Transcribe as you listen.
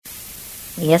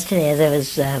Yesterday, as I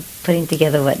was putting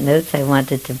together what notes I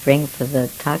wanted to bring for the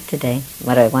talk today,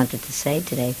 what I wanted to say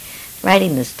today,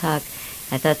 writing this talk,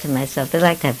 I thought to myself, they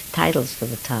like to have titles for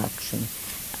the talks.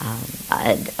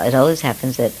 And it always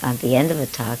happens that at the end of a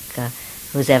talk,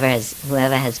 whoever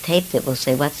has taped it will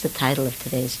say, what's the title of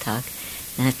today's talk?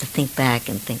 And I have to think back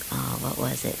and think, what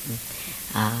was it? And,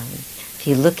 if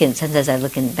you look in, sometimes I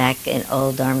look back in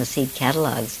old Dharma Seed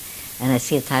catalogs, and I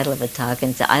see a title of a talk,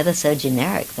 and it's either so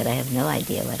generic that I have no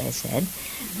idea what I said,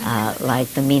 like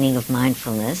the meaning of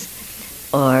mindfulness,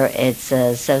 or it's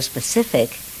so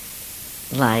specific,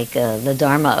 like the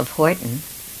Dharma of Horton,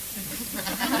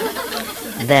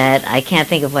 that I can't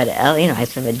think of what else. I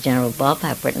sort of a general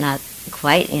ballpark, but not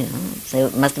quite. So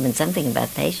it must have been something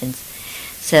about patience.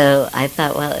 So I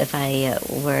thought, well, if I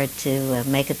were to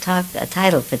make a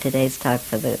title for today's talk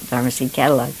for the Dharma Seed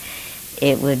catalog,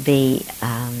 it would be.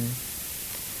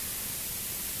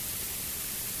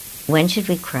 When should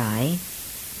we cry?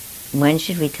 When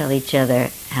should we tell each other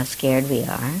how scared we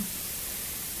are?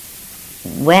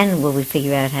 When will we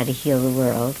figure out how to heal the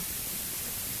world?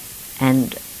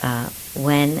 And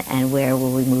when and where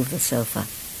will we move the sofa?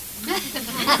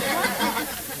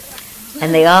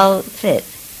 And they all fit.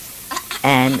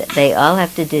 And they all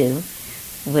have to do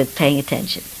with paying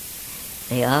attention.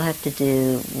 They all have to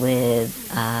do with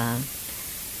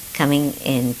coming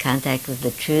in contact with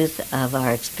the truth of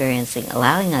our experiencing,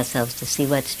 allowing ourselves to see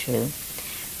what's true,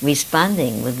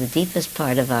 responding with the deepest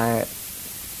part of our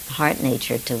heart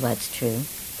nature to what's true,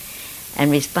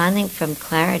 and responding from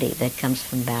clarity that comes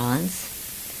from balance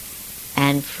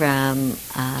and from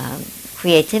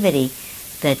creativity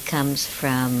that comes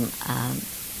from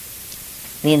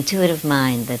the intuitive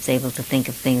mind that's able to think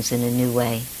of things in a new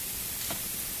way.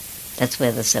 That's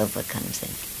where the sofa comes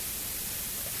in.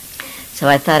 So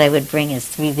I thought I would bring us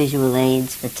 3 visual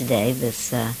aids for today,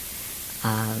 this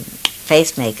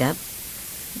face makeup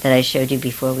that I showed you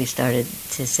before we started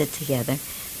to sit together,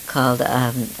 called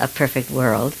A Perfect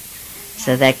World.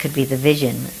 So that could be the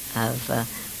vision of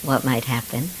what might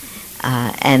happen.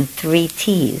 And 3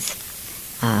 teas.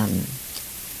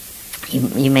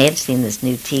 You may have seen this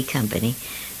new tea company.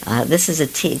 This is a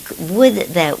tea.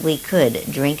 Would that we could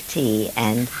drink tea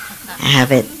and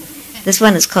have it. This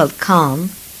one is called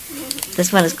Calm.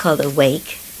 This one is called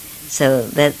Awake. So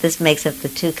that this makes up the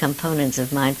 2 components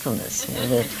of mindfulness.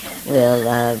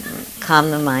 We'll calm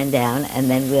the mind down, and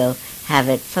then we'll have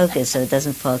it focused so it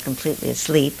doesn't fall completely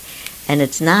asleep. And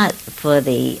it's not for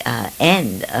the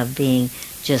end of being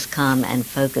just calm and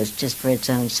focused just for its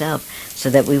own self, so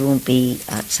that we won't be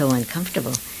so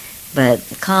uncomfortable. But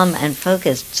calm and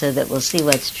focused so that we'll see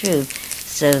what's true,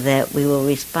 so that we will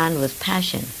respond with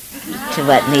passion to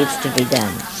what needs to be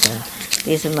done. So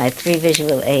these are my 3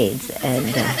 visual aids.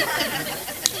 And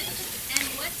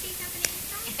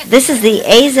this is the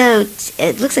Azo,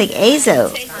 it looks like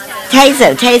Tezo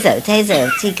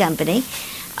Tea Company.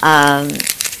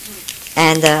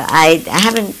 And I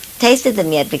haven't tasted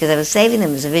them yet because I was saving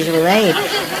them as a visual aid.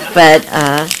 But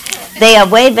they are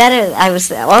way better.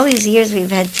 All these years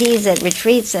we've had teas at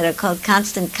retreats that are called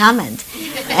Constant Comment.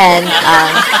 And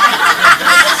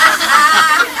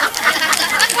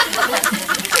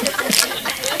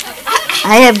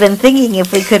I have been thinking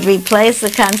if we could replace the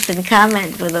Constant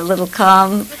Comment with a little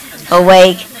calm,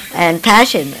 awake, and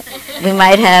passion, we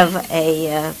might have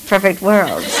a perfect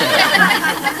world. So.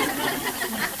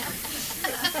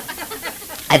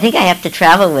 I think I have to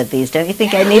travel with these. Don't you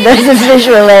think I need those as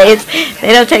visual aids?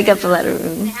 They don't take up a lot of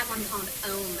room. They have one called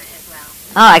Om as well.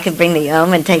 Oh, I could bring the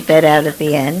Om and take that out at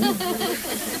the end.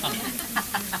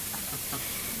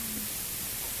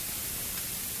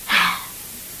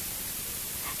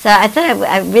 So I thought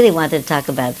I really wanted to talk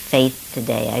about faith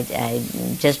today. I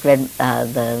just read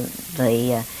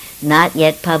the not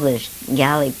yet published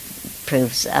galley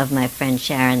proofs of my friend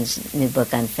Sharon's new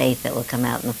book on faith that will come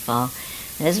out in the fall.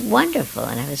 And it was wonderful,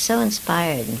 and I was so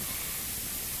inspired, and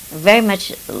very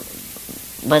much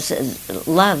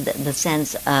loved the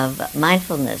sense of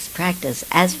mindfulness practice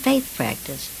as faith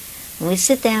practice. When we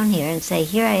sit down here and say,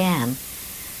 here I am,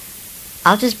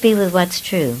 I'll just be with what's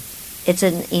true. It's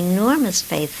an enormous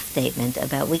faith statement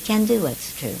about we can do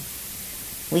what's true.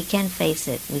 We can face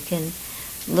it. We can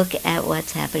look at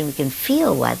what's happening. We can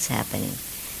feel what's happening.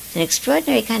 It's an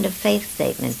extraordinary kind of faith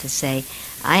statement to say,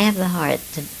 I have the heart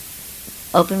to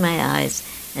open my eyes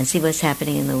and see what's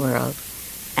happening in the world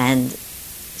and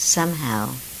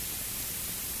somehow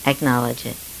acknowledge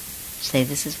it. Say,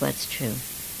 this is what's true.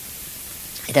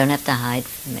 I don't have to hide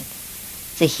from it.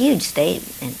 It's a huge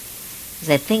statement. Because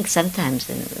I think sometimes,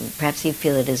 and perhaps you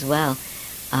feel it as well,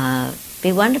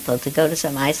 be wonderful to go to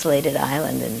some isolated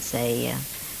island and say,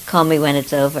 call me when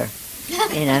it's over.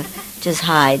 You know, just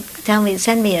hide.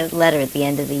 Send me a letter at the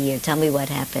end of the year. Tell me what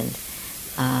happened.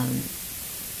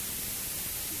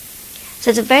 So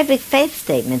it's a very big faith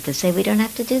statement to say we don't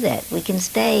have to do that. We can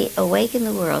stay awake in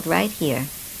the world right here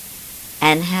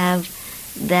and have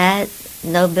that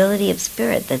nobility of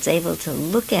spirit that's able to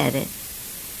look at it,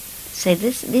 say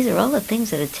these are all the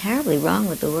things that are terribly wrong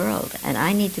with the world, and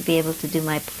I need to be able to do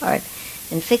my part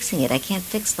in fixing it. I can't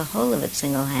fix the whole of it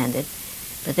single-handed,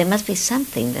 but there must be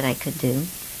something that I could do.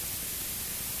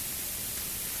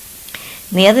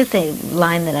 And the other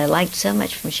line that I liked so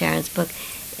much from Sharon's book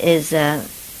is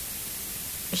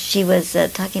she was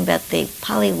talking about the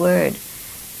Pali word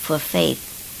for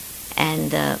faith,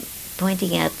 and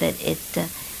pointing out that it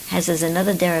has as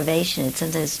another derivation. It's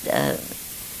sometimes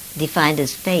defined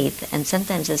as faith and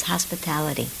sometimes as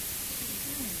hospitality.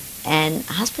 And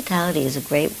hospitality is a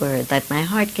great word. Like, my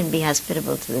heart can be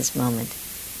hospitable to this moment,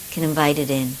 can invite it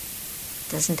in.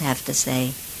 Doesn't have to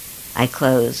say, I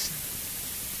close.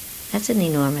 That's an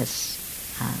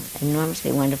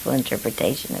enormously wonderful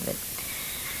interpretation of it.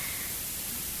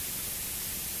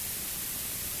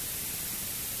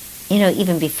 You know,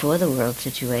 even before the world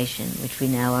situation, which we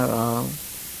now are all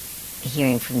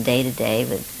hearing from day to day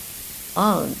with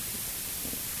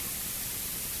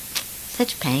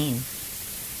such pain.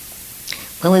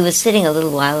 When we were sitting a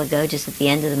little while ago, just at the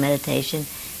end of the meditation,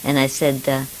 and I said,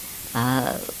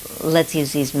 let's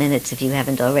use these minutes, if you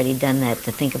haven't already done that,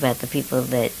 to think about the people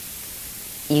that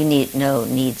you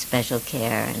need special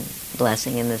care and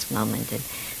blessing in this moment. And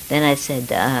then I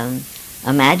said,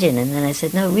 imagine, and then I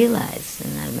said, no, realize,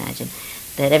 and not imagine,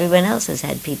 that everyone else has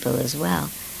had people as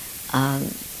well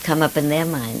come up in their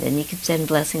mind, and you could send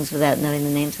blessings without knowing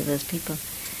the names of those people.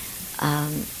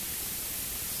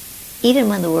 Even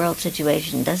when the world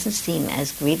situation doesn't seem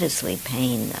as grievously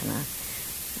pained on a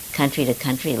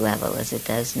country-to-country level as it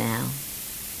does now,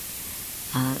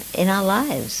 in our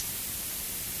lives,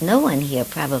 no one here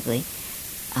probably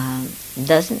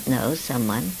doesn't know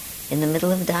someone in the middle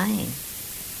of dying.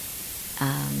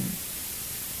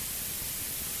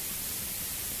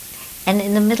 And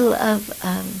in the middle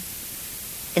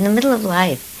of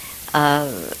life,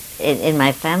 in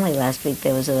my family last week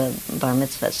there was a bar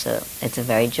mitzvah, so it's a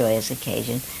very joyous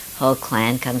occasion. Whole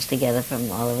clan comes together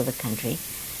from all over the country.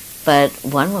 But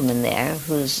one woman there,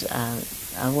 who's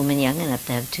a woman young enough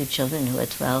to have 2 children who are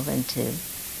 12 and 2,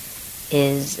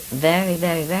 is very,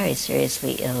 very, very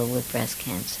seriously ill with breast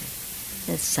cancer.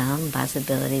 There's some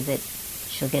possibility that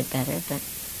she'll get better, but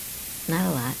not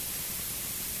a lot.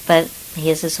 But he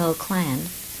has this whole clan,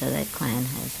 so that clan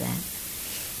has that.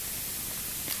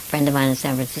 A friend of mine in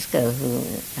San Francisco who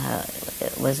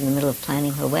was in the middle of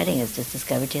planning her wedding has just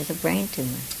discovered she has a brain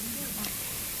tumor.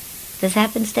 This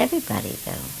happens to everybody,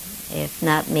 though. If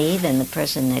not me, then the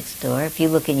person next door. If you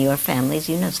look in your families,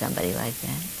 you know somebody like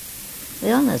that.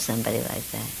 We all know somebody like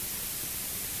that.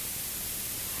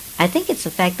 I think it's the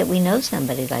fact that we know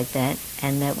somebody like that,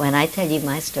 and that when I tell you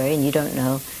my story, and you don't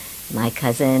know my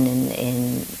cousin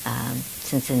in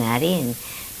Cincinnati, and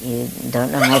you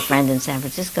don't know my friend in San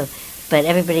Francisco, but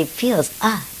everybody feels,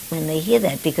 when they hear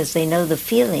that, because they know the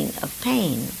feeling of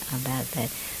pain about that.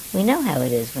 We know how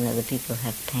it is when other people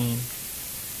have pain.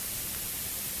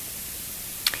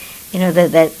 You know,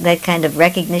 that kind of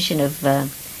recognition of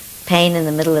pain in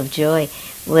the middle of joy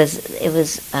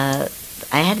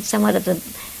I had somewhat of the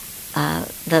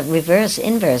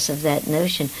inverse of that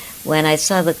notion when I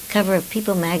saw the cover of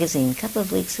People magazine a couple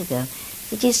of weeks ago.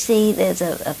 Did you see? It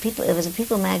was a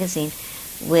People magazine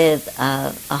with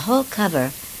a whole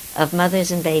cover of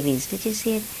mothers and babies. Did you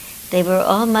see it? They were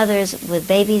all mothers with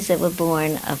babies that were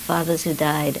born of fathers who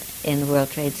died in the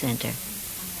World Trade Center.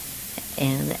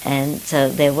 And so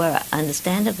there were,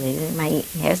 understandably, my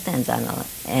hair stands on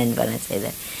end when I say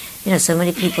that. You know, so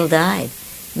many people died.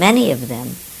 Many of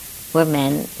them were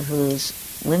men whose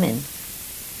women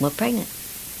were pregnant.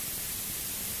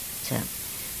 So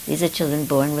these are children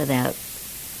born without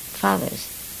fathers.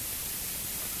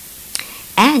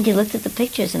 And you looked at the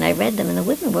pictures, and I read them, and the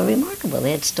women were remarkable. They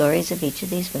had stories of each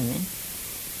of these women.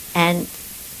 And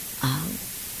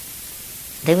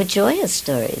they were joyous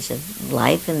stories of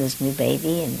life and this new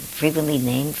baby, and frequently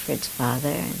named for its father.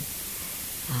 And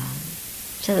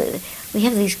so we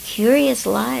have these curious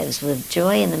lives with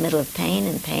joy in the middle of pain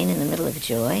and pain in the middle of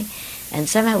joy. And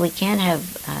somehow we can't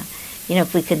have,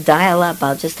 if we could dial up,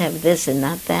 I'll just have this and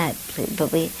not that.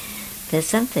 But there's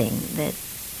something that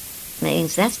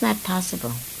means that's not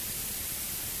possible.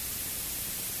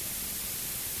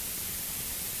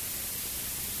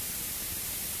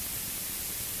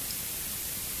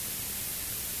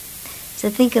 So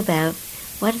think about,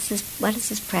 what does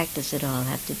this practice at all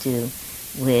have to do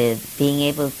with being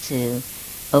able to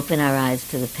open our eyes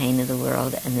to the pain of the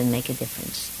world and then make a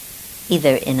difference,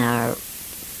 either in our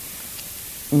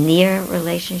near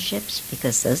relationships,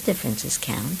 because those differences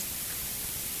count.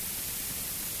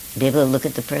 Be able to look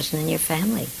at the person in your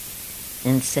family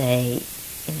and say,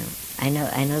 I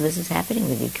know this is happening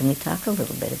with you. Can we talk a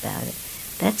little bit about it?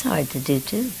 That's hard to do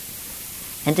too.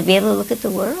 And to be able to look at the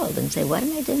world and say, what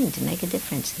am I doing to make a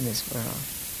difference in this world?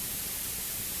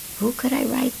 Who could I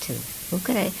write to?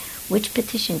 Which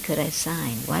petition could I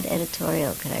sign? What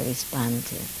editorial could I respond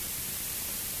to?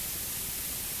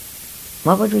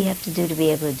 What would we have to do to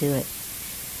be able to do it?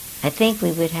 I think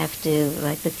we would have to,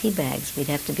 like the tea bags, we'd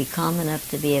have to be calm enough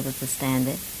to be able to stand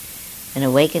it and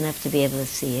awake enough to be able to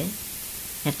see it.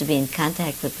 Have to be in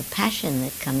contact with the passion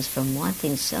that comes from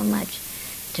wanting so much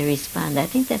to respond. I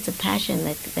think that's a passion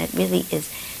that really is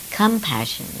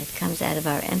compassion. It comes out of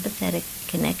our empathetic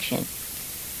connection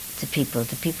to people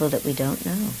that we don't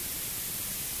know.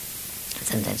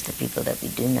 Sometimes to people that we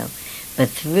do know. But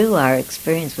through our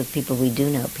experience with people we do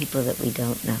know, people that we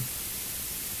don't know.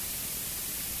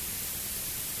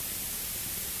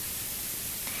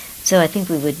 So I think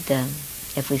we would,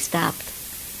 if we stopped,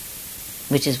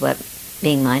 which is what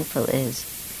being mindful is,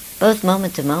 both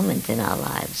moment to moment in our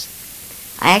lives.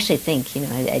 I actually think,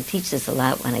 I teach this a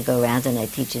lot when I go around and I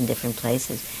teach in different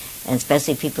places, and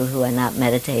especially people who are not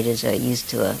meditators or used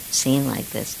to a scene like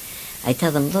this. I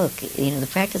tell them, look, the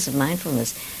practice of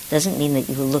mindfulness doesn't mean that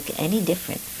you will look any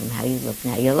different from how you look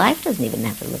now. Your life doesn't even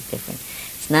have to look different.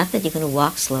 It's not that you're going to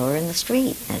walk slower in the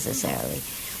street, necessarily.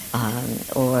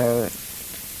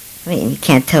 You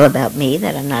can't tell about me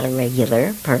that I'm not a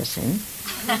regular person.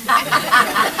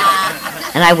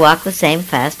 And I walk the same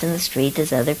fast in the street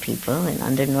as other people, and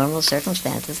under normal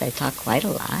circumstances I talk quite a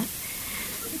lot.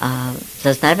 So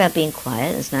it's not about being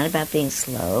quiet, it's not about being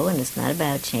slow, and it's not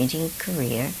about changing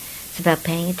career. It's about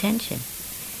paying attention.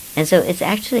 And so it's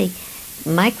actually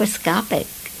microscopic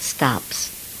stops,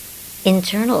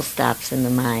 internal stops in the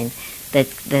mind, that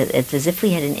it's as if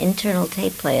we had an internal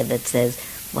tape player that says,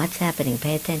 what's happening?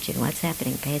 Pay attention. What's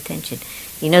happening? Pay attention.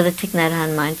 You know the Thich Nhat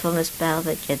Hanh mindfulness bell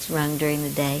that gets rung during the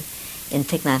day in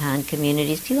Thich Nhat Hanh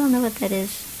communities? Do you all know what that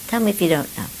is? Tell me if you don't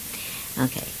know.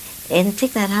 Okay. In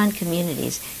Thich Nhat Hanh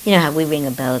communities, you know how we ring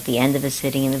a bell at the end of a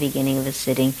sitting, in the beginning of a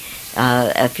sitting.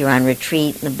 If you're on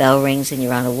retreat and the bell rings and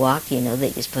you're on a walk, you know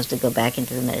that you're supposed to go back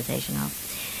into the meditation hall.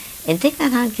 In Thich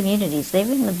Nhat Hanh communities, they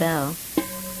ring the bell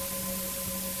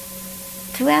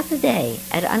throughout the day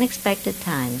at unexpected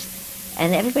times.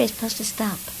 And everybody's supposed to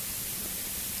stop.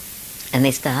 And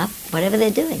they stop, whatever they're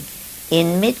doing,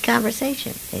 in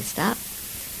mid-conversation. They stop.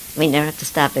 You don't have to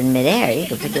stop in mid-air. You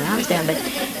can put your arms down. But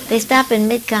they stop in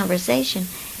mid-conversation,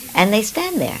 and they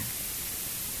stand there,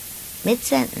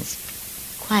 mid-sentence,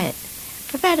 quiet,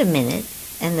 for about a minute.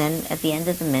 And then at the end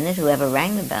of the minute, whoever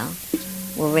rang the bell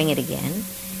will ring it again.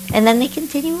 And then they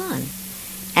continue on.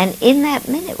 And in that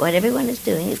minute, what everyone is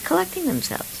doing is collecting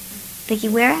themselves,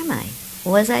 thinking, where am I?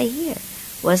 Was I here?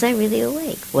 Was I really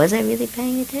awake? Was I really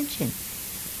paying attention?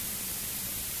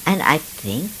 And I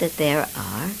think that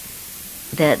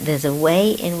there's a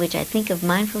way in which I think of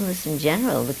mindfulness in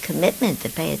general, the commitment to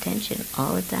pay attention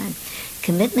all the time,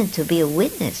 commitment to be a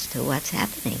witness to what's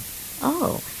happening.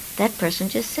 Oh, that person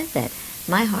just said that.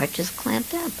 My heart just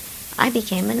clamped up. I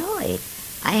became annoyed.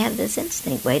 I have this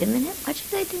instinct. Wait a minute, what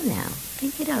should I do now?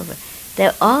 Think it over.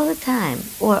 They're all the time.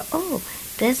 Or, oh,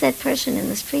 there's that person in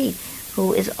the street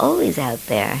who is always out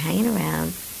there hanging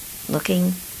around,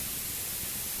 looking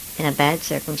in a bad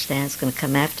circumstance, going to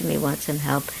come after me, want some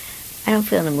help. I don't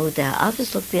feel in the mood there. I'll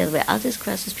just look the other way. I'll just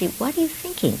cross the street. What are you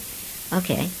thinking?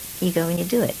 Okay, you go and you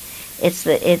do it.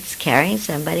 It's carrying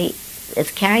somebody,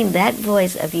 it's carrying that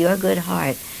voice of your good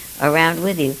heart around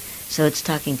with you, so it's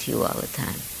talking to you all the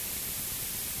time.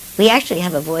 We actually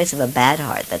have a voice of a bad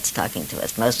heart that's talking to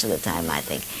us most of the time, I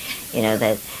think.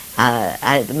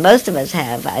 Most of us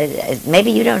have.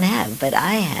 Maybe you don't have, but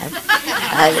I have.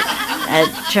 A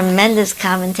tremendous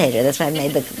commentator. That's why I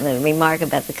made the remark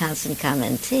about the constant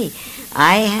commentee.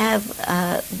 I have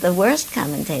the worst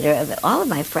commentator of all of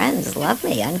my friends. Love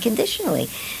me unconditionally.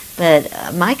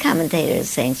 But my commentator is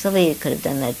saying, Sylvia, you could have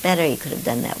done that better. You could have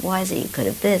done that wiser. You could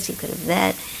have this. You could have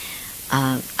that.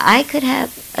 I could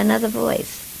have another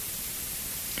voice.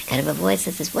 I could have a voice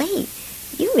that says, wait,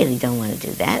 you really don't want to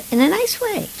do that, in a nice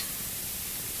way.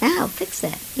 Now, fix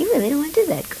that. You really don't want to do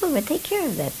that. Go over, take care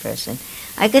of that person.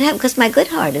 I could have, because my good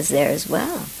heart is there as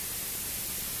well.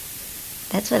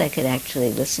 That's what I could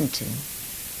actually listen to.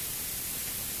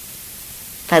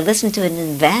 If I listened to it in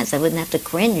advance, I wouldn't have to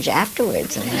cringe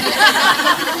afterwards.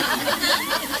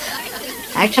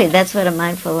 Actually, that's what a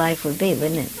mindful life would be,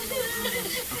 wouldn't it?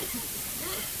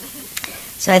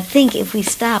 So I think if we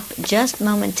stop just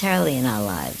momentarily in our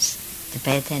lives to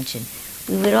pay attention,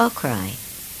 we would all cry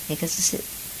because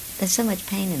there's so much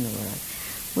pain in the world.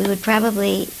 We would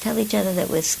probably tell each other that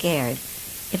we're scared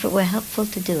if it were helpful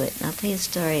to do it. And I'll tell you a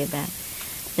story that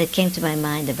came to my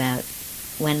mind about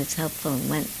when it's helpful and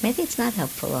when maybe it's not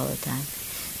helpful all the time.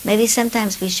 Maybe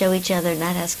sometimes we show each other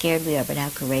not how scared we are, but how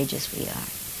courageous we are.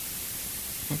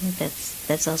 I think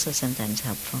that's also sometimes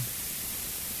helpful.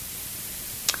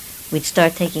 We'd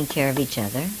start taking care of each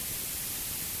other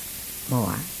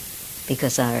more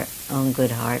because our own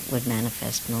good heart would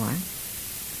manifest more.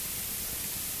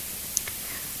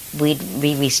 We'd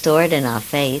be restored in our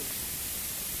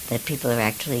faith that people are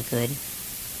actually good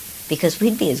because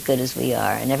we'd be as good as we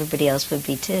are and everybody else would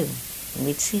be too. And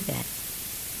we'd see that.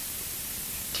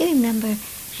 Do you remember,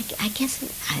 I guess,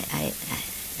 I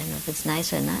don't know if it's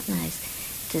nice or not nice,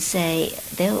 to say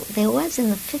there was in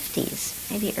the 50s,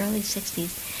 maybe early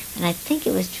 60s, and I think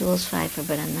it was Jules Feiffer,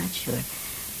 but I'm not sure,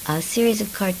 a series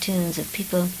of cartoons of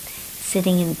people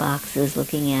sitting in boxes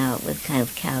looking out with kind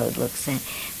of cowed looks. And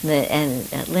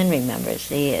Lynn remembers,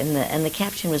 and the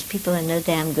caption was, "People are no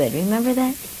damn good." Remember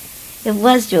that? It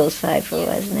was Jules Feiffer,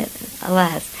 wasn't it?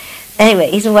 Alas.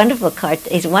 Anyway, he's a wonderful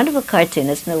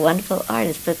cartoonist and a wonderful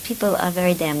artist, but people are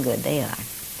very damn good. They are.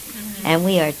 Mm-hmm. And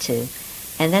we are too.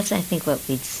 And that's, I think, what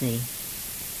we'd see.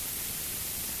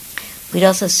 We'd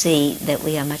also see that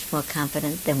we are much more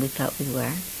confident than we thought we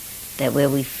were, that where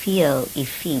we feel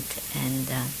effete and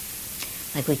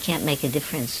like we can't make a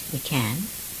difference, we can.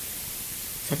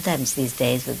 Sometimes these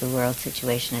days with the world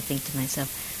situation, I think to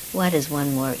myself, what is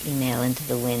one more email into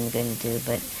the wind going to do?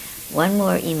 But one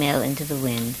more email into the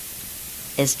wind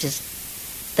is just,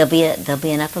 there'll be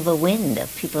enough of a wind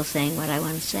of people saying what I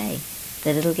want to say,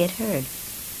 that it'll get heard.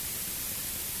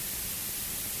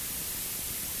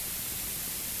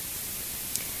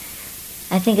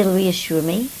 I think it'll reassure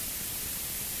me.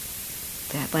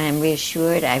 When I'm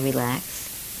reassured, I relax.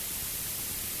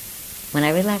 When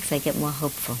I relax, I get more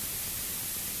hopeful.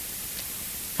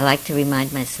 I like to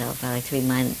remind myself,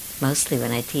 mostly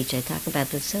when I teach, I talk about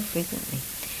this so frequently.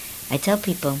 I tell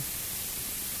people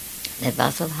that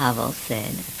Václav Havel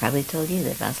said, I probably told you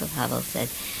that Václav Havel said,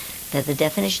 that the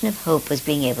definition of hope was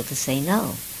being able to say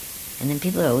no. And then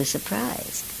people are always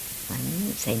surprised. What do you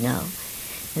mean, say no?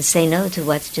 And say no to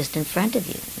what's just in front of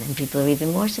you. And people are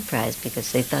even more surprised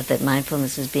because they thought that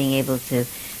mindfulness is being able to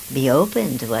be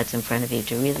open to what's in front of you,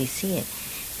 to really see it.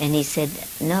 And he said,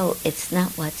 no, it's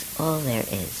not what's all there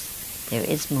is. There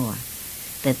is more.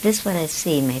 That this, what I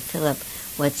see, may fill up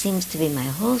what seems to be my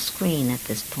whole screen at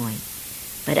this point.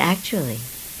 But actually,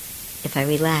 if I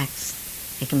relax,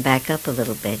 I can back up a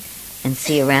little bit and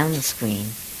see around the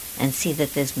screen and see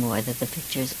that there's more, that the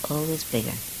picture is always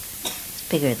bigger. It's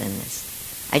bigger than this.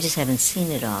 I just haven't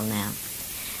seen it all now.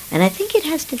 And I think it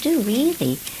has to do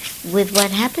really with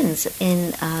what happens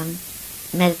in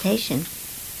meditation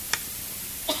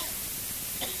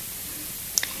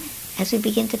as we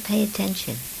begin to pay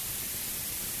attention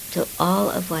to all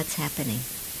of what's happening.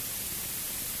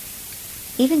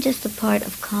 Even just the part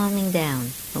of calming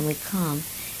down. When we calm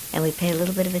and we pay a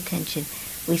little bit of attention,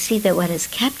 we see that what has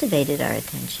captivated our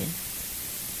attention,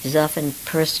 which is often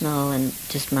personal and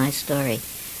just my story,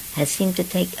 has seemed to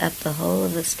take up the whole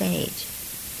of the stage.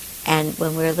 And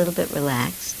when we're a little bit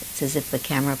relaxed, it's as if the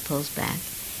camera pulls back,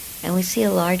 and we see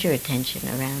a larger attention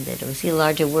around it, or we see a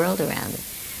larger world around it,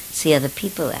 see other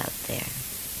people out there,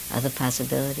 other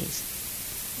possibilities.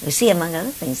 We see, among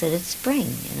other things, that it's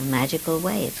spring in a magical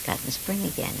way. It's gotten spring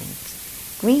again, and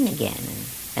it's green again, and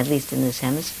at least in this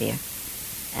hemisphere.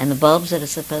 And the bulbs that are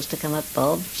supposed to come up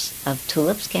bulbs of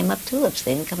tulips came up tulips.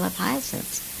 They didn't come up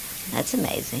hyacinths. That's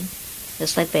amazing.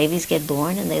 Just like babies get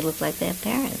born and they look like their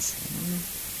parents.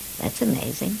 That's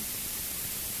amazing.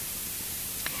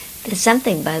 There's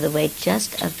something, by the way,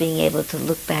 just of being able to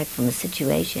look back from a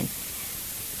situation,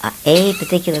 a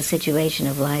particular situation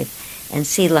of life, and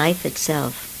see life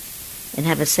itself, and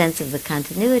have a sense of the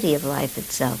continuity of life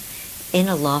itself in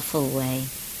a lawful way.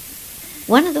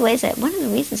 One of the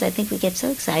reasons I think we get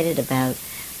so excited about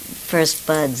first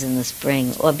buds in the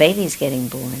spring or babies getting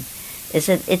born is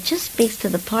that it just speaks to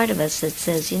the part of us that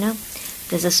says,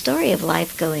 there's a story of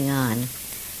life going on,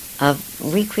 of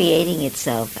recreating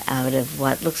itself out of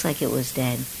what looks like it was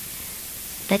dead,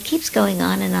 that keeps going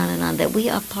on and on and on, that we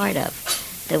are part of,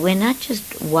 that we're not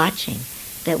just watching,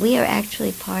 that we are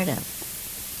actually part of.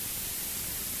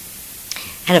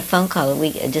 I had a phone call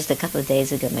just a couple of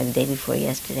days ago, maybe the day before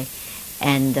yesterday,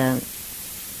 and I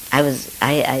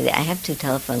have two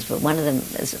telephones, but one of them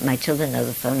is, my children know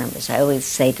the phone number, so I always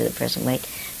say to the person, wait,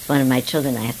 it's one of my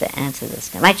children, I have to answer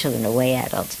this. Now, my children are way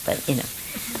adults, but,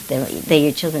 They're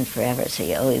your children forever, so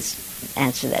you always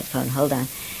answer that phone. Hold on.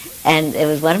 And it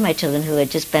was one of my children who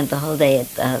had just spent the whole day at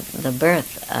the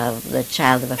birth of the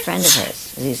child of a friend of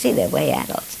hers. As you see, they're way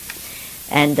adults.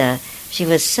 And she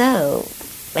was so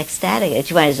ecstatic.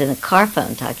 She was in a car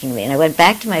phone talking to me. And I went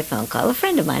back to my phone call, a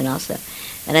friend of mine also.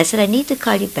 And I said, I need to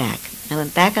call you back. I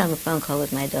went back on the phone call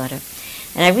with my daughter.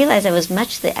 And I realized I was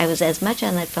as much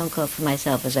on that phone call for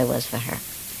myself as I was for her.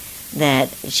 That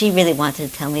she really wanted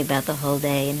to tell me about the whole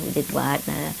day and who did what.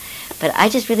 But I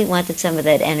just really wanted some of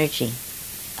that energy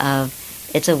of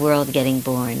it's a world getting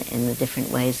born in the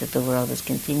different ways that the world is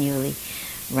continually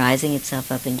rising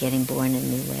itself up and getting born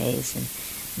in new ways, and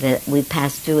that we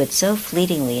pass through it so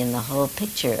fleetingly in the whole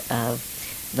picture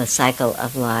of the cycle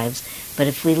of lives. But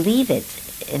if we leave it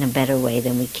in a better way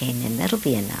than we came in, that'll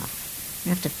be enough. We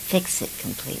don't have to fix it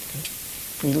completely.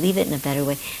 If we leave it in a better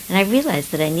way. And I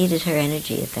realized that I needed her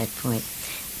energy at that point.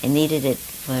 I needed it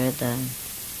for the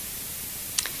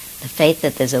faith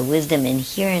that there's a wisdom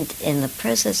inherent in the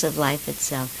process of life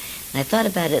itself. And I thought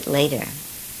about it later.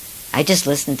 I just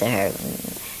listened to her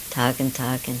talk,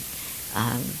 and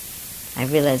I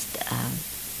realized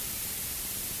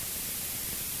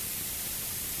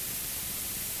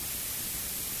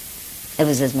it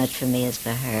was as much for me as for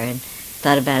her, and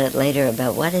thought about it later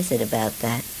about what is it about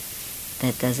that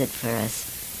does it for us.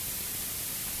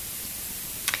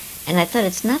 And I thought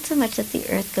it's not so much that the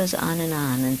earth goes on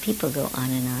and people go on,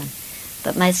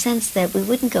 but my sense that we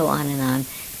wouldn't go on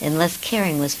unless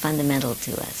caring was fundamental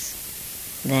to us.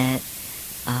 That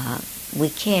we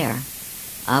care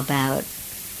about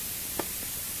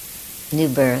new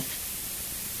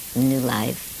birth, new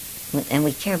life, and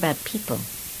we care about people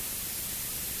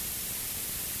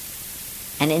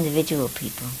and individual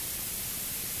people.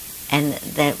 And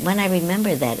that when I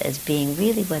remember that as being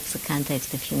really what's the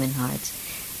context of human hearts,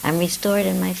 I'm restored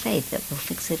in my faith that we'll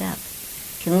fix it up.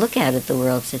 Can look out at the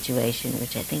world situation,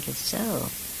 which I think is so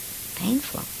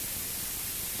painful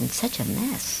and such a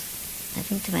mess. I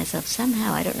think to myself,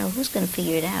 somehow, I don't know who's going to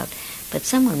figure it out, but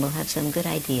someone will have some good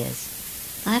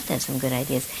ideas. I'll have to have some good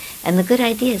ideas. And the good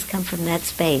ideas come from that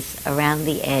space around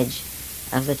the edge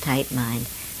of the tight mind,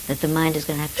 that the mind is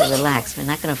going to have to relax. We're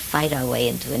not going to fight our way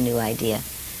into a new idea.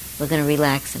 We're going to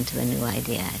relax into a new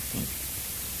idea, I think.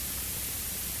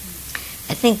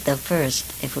 I think, though,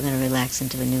 first, if we're going to relax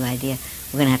into a new idea,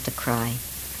 we're going to have to cry.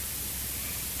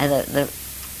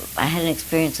 I had an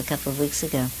experience a couple of weeks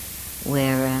ago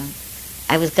where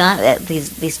I was gone,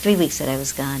 these 3 weeks that I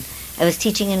was gone, I was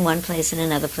teaching in one place and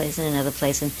another place and another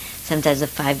place, and sometimes a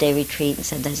 5-day retreat and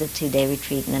sometimes a 2-day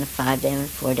retreat and then a 5-day and a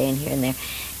 4-day and here and there.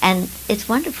 And it's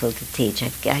wonderful to teach.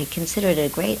 I consider it a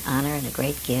great honor and a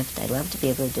great gift. I love to be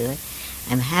able to do it.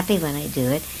 I'm happy when I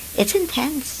do it. It's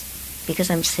intense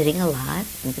because I'm sitting a lot,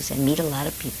 because I meet a lot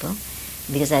of people,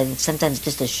 because I sometimes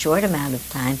just a short amount of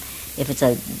time, if it's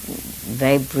a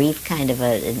very brief kind of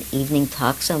an evening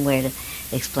talk somewhere to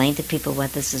explain to people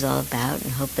what this is all about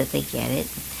and hope that they get it.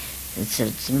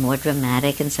 It's more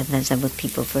dramatic, and sometimes I'm with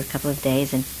people for a couple of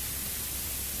days and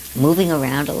moving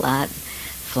around a lot,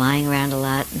 flying around a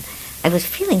lot. And I was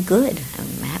feeling good.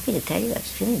 I'm happy to tell you I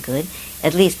was feeling good.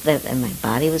 At least and my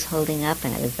body was holding up,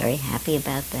 and I was very happy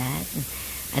about that. And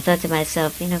I thought to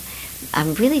myself,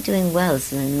 I'm really doing well.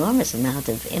 There's an enormous amount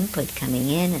of input coming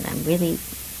in, and I'm really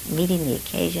meeting the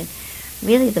occasion.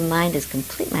 Really, my mind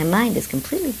is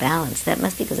completely balanced. That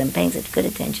must be because I'm paying such good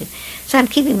attention. So I'm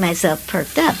keeping myself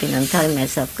perked up, I'm telling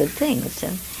myself good things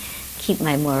to keep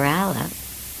my morale up.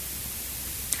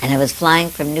 And I was flying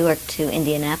from Newark to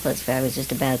Indianapolis, where I was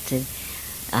just about to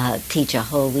teach a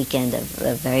whole weekend of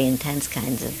very intense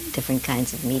different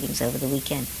kinds of meetings over the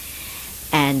weekend.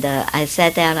 And I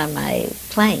sat down on my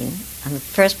plane, on the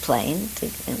first plane,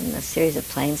 in a series of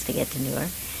planes to get to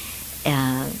Newark.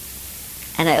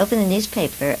 And I opened the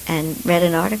newspaper and read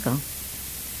an article.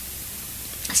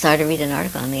 I started to read an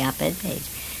article on the op-ed page.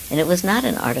 And it was not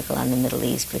an article on the Middle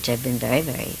East, which I've been very,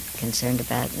 very concerned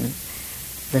about and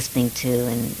listening to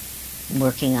and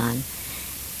working on.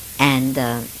 And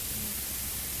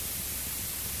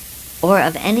or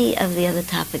of any of the other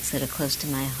topics that are close to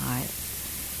my heart,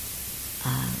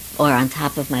 or on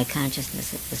top of my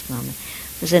consciousness at this moment.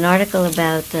 It was an article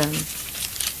about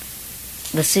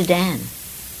the Sudan.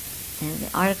 And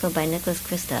the article by Nicholas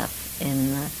Kristof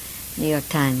in the New York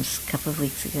Times a couple of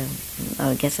weeks ago,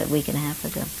 I guess a week and a half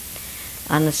ago,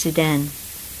 on the Sudan.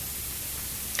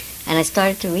 And I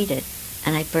started to read it,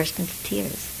 and I burst into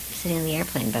tears, sitting on the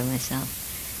airplane by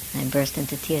myself. And I burst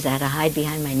into tears. I had to hide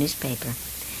behind my newspaper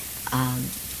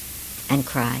and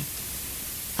cry.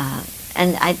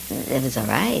 And it was all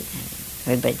right.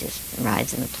 Everybody just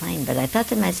rides in the plane. But I thought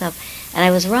to myself, and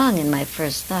I was wrong in my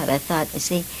first thought. I thought, you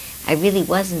see, I really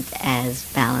wasn't as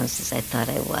balanced as I thought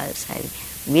I was. I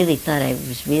really thought I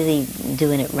was really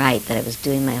doing it right, that I was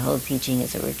doing my whole teaching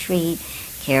as a retreat,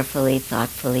 carefully,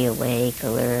 thoughtfully, awake,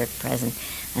 alert, present.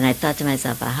 And I thought to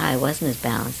myself, aha, I wasn't as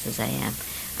balanced as I am.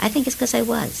 I think it's because I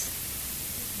was,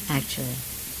 actually.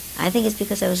 I think it's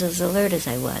because I was as alert as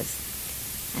I was.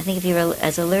 I think if you're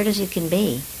as alert as you can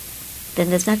be, then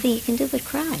there's nothing you can do but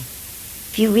cry.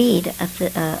 If you read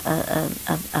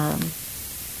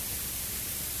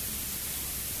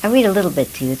I read a little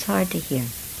bit to you. It's hard to hear.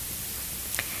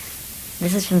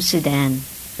 This is from Sudan.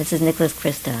 This is Nicholas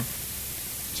Kristof.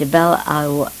 Jebel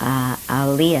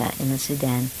Aulia in the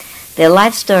Sudan. Their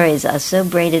life stories are so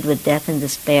braided with death and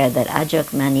despair that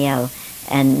Ajok Maniel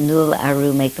and Nul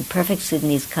Aru make the perfect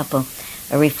Sudanese couple,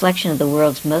 a reflection of the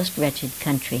world's most wretched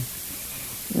country.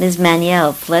 Ms.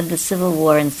 Maniel fled the civil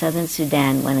war in southern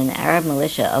Sudan when an Arab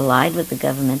militia allied with the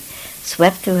government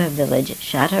swept through her village,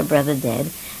 shot her brother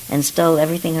dead, and stole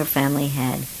everything her family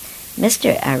had.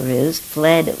 Mr. Aruz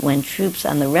fled when troops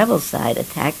on the rebel side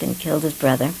attacked and killed his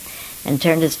brother and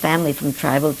turned his family from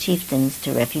tribal chieftains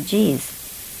to refugees.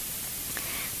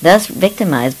 Thus,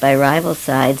 victimized by rival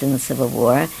sides in the Civil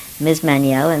War, Ms.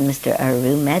 Maniel and Mr.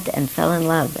 Aru met and fell in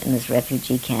love in this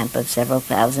refugee camp of several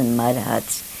thousand mud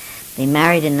huts. They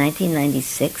married in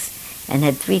 1996 and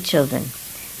had 3 children.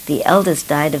 The eldest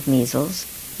died of measles.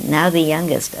 Now the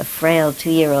youngest, a frail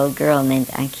 2-year-old girl named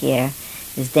Ankier,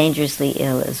 is dangerously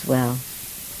ill as well.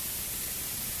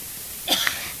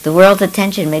 The world's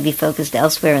attention may be focused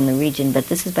elsewhere in the region, but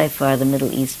this is by far the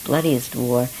Middle East's bloodiest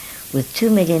war, with 2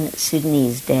 million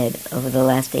Sudanese dead over the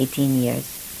last 18 years.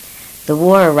 The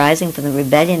war arising from the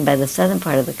rebellion by the southern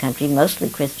part of the country, mostly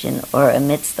Christian, or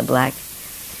amidst the black,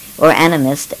 or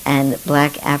animist and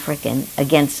black African,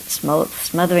 against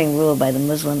smothering rule by the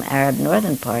Muslim Arab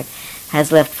northern part,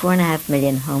 has left 4.5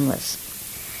 million homeless.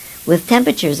 With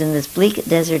temperatures in this bleak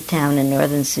desert town in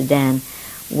northern Sudan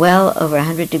well over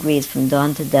 100 degrees from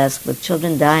dawn to dusk, with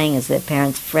children dying as their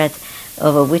parents fret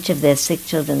over which of their sick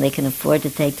children they can afford to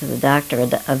take to the doctor.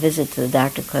 A visit to the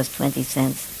doctor costs 20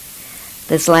 cents.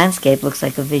 This landscape looks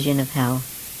like a vision of hell.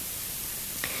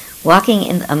 Walking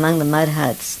in among the mud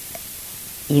huts,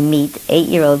 you meet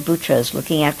 8-year-old Boutros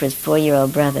looking after his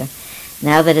 4-year-old brother,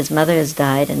 now that his mother has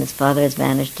died and his father has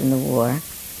vanished in the war.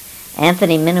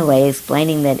 Anthony Minoway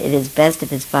explaining that it is best if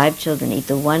his 5 children eat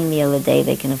the 1 meal a day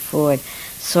they can afford,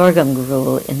 sorghum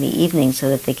gruel in the evening so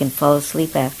that they can fall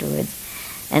asleep afterwards.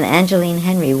 And Angeline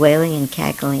Henry wailing and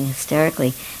cackling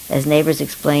hysterically as neighbors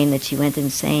explain that she went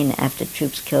insane after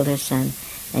troops killed her son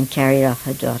and carried off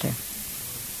her daughter.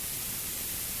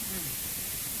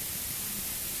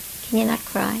 Can you not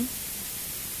cry?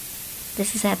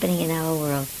 This is happening in our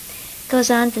world.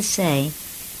 Goes on to say,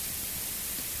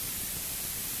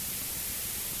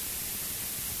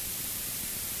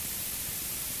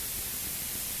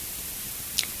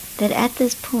 that at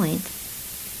this point,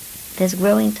 there's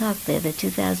growing talk there that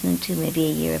 2002 may be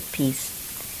a year of peace.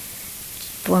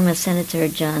 Former Senator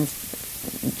John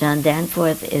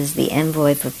Danforth is the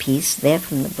envoy for peace. They're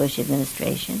from the Bush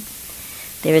administration.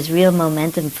 There is real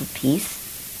momentum for peace.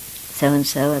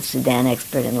 So-and-so, a Sudan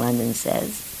expert in London,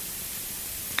 says.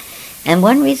 And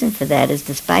one reason for that is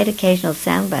despite occasional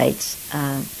sound bites,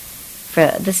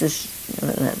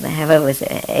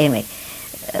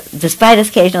 despite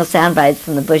occasional sound bites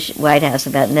from the Bush White House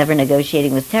about never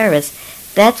negotiating with terrorists,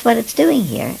 that's what it's doing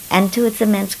here, and to its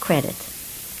immense credit.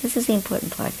 This is the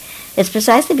important part. It's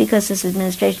precisely because this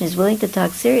administration is willing to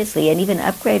talk seriously and even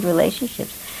upgrade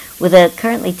relationships with a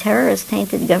currently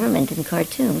terrorist-tainted government in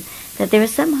Khartoum that there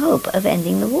is some hope of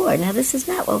ending the war. Now, this is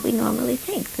not what we normally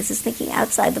think. This is thinking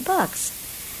outside the box.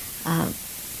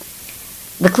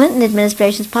 The Clinton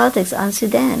administration's politics on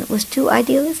Sudan was too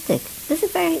idealistic. This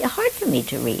is very hard for me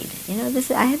to read. You know,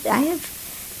 I have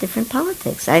different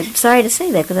politics. I'm sorry to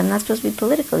say that because I'm not supposed to be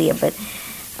political here, but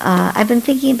I've been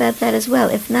thinking about that as well.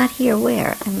 If not here,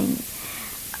 where? I mean,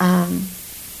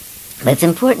 but it's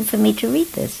important for me to read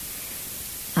this.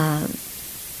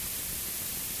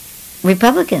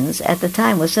 Republicans at the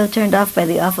time were so turned off by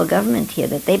the awful government here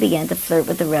that they began to flirt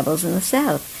with the rebels in the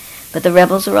South. But the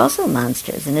rebels are also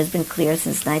monsters, and it has been clear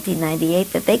since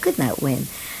 1998 that they could not win.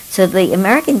 So the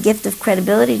American gift of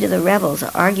credibility to the rebels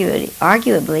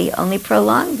arguably only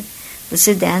prolonged the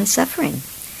Sudan suffering.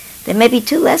 There may be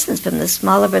 2 lessons from this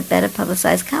smaller but better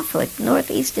publicized conflict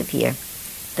northeast of here.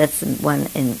 That's the one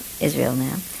in Israel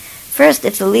now. First,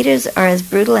 if the leaders are as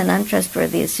brutal and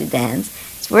untrustworthy as Sudan's,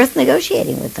 it's worth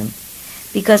negotiating with them.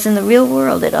 Because in the real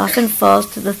world, it often falls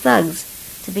to the thugs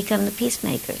to become the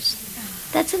peacemakers.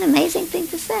 That's an amazing thing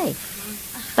to say.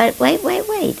 But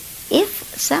wait. If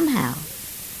somehow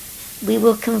we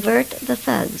will convert the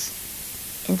thugs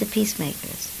into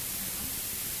peacemakers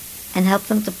and help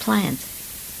them to plant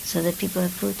so that people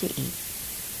have food to eat.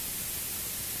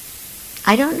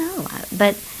 I don't know,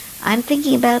 but I'm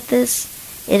thinking about this.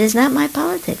 It is not my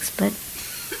politics, but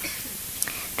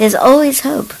there's always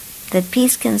hope that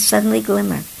peace can suddenly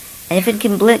glimmer. And if it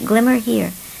can glimmer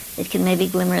here, it can maybe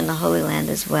glimmer in the Holy Land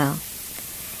as well.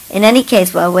 In any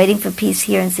case, while waiting for peace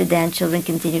here in Sudan, children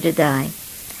continue to die.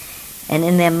 And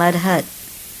in their mud hut,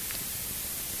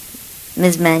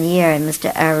 Ms. Manier and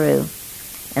Mr. Aru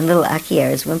and little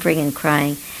Akier is whimpering and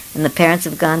crying, and the parents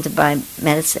have gone to buy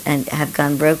medicine and have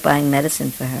gone broke buying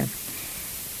medicine for her.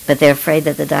 But they're afraid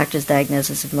that the doctor's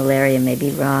diagnosis of malaria may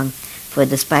be wrong, for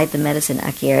despite the medicine,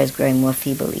 Akier is growing more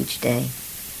feeble each day.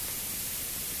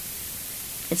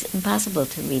 It's impossible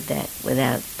to read that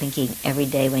without thinking every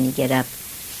day when you get up,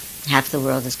 half the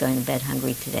world is going to bed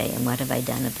hungry today, and what have I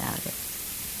done about it?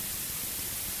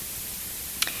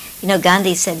 You know,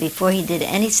 Gandhi said before he did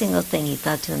any single thing, he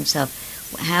thought to himself,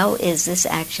 how is this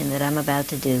action that I'm about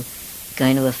to do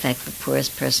going to affect the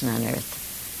poorest person on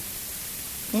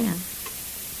earth? You know.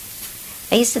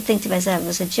 I used to think to myself, it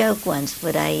was a joke once,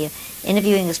 would I,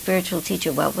 interviewing a spiritual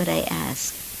teacher, what would I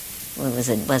ask? Well,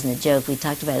 it wasn't a joke. We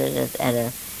talked about it at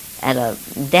a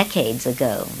decades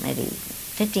ago, maybe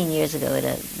 15 years ago at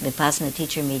a Vipassana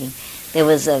teacher meeting. There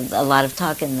was a lot of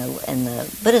talk in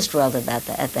the Buddhist world about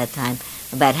that at that time,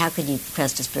 about how could you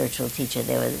trust a spiritual teacher.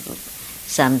 There were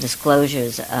some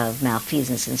disclosures of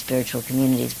malfeasance in spiritual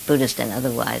communities, Buddhist and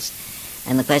otherwise.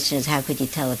 And the question is, how could you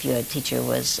tell if your teacher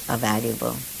was a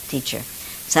valuable teacher?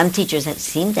 Some teachers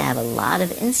seemed to have a lot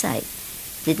of insight,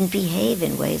 didn't behave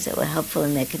in ways that were helpful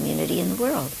in their community and the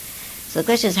world. So the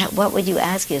question is, what would you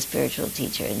ask your spiritual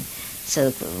teacher? And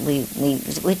so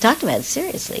we talked about it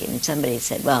seriously. And somebody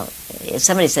said, well, if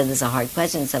somebody said this is a hard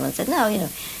question, someone said, no,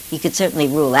 you could certainly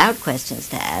rule out questions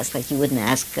to ask, like you wouldn't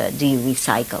ask, do you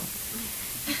recycle?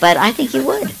 But I think you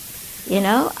would.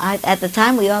 At the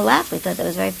time we all laughed. We thought that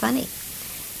was very funny.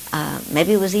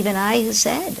 Maybe it was even I who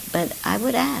said, but I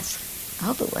would ask. I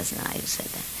hope it wasn't I who said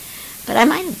that. But I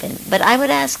might have been. But I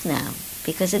would ask now,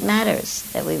 because it matters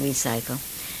that we recycle.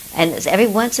 And every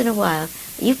once in a while,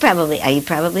 you probably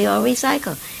all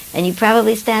recycle. And you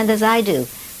probably stand as I do,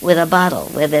 with a bottle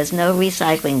where there's no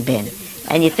recycling bin.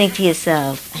 And you think to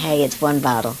yourself, hey, it's one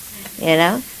bottle.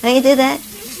 Don't you do that?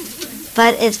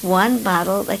 But it's one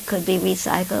bottle that could be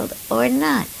recycled or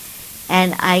not.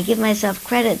 And I give myself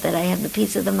credit that I have the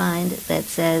peace of the mind that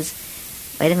says,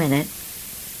 wait a minute,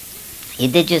 you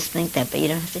did just think that, but you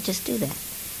don't have to just do that.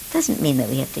 It doesn't mean that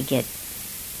we have to get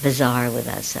bizarre with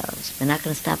ourselves. We're not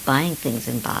going to stop buying things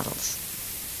in bottles.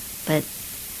 But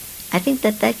I think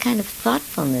that kind of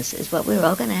thoughtfulness is what we're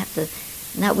all going to have to,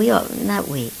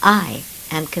 I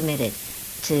am committed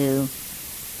to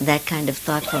that kind of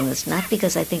thoughtfulness, not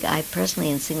because I think I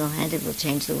personally and single-handed will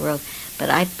change the world, but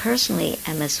I personally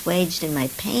am assuaged in my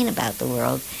pain about the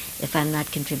world if I'm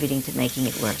not contributing to making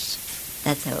it worse.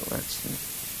 That's how it works for me.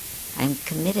 I'm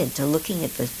committed to looking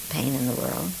at the pain in the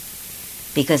world,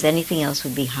 because anything else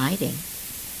would be hiding.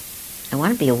 I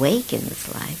want to be awake in this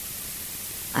life.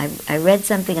 I read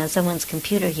something on someone's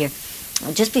computer here.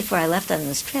 Just before I left on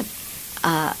this trip,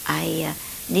 I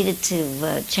needed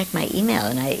to check my email,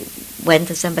 and I went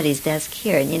to somebody's desk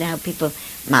here, and you know how people,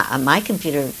 my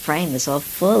computer frame is all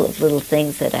full of little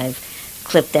things that I've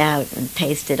clipped out and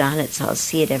pasted on it, so I'll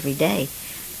see it every day.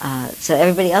 So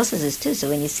everybody else's is too. So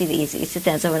when you sit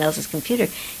down at someone else's computer,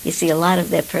 you see a lot of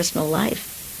their personal life.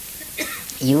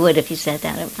 You would if you sat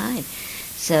down at mine.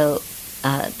 So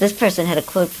this person had a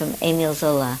quote from Émile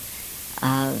Zola.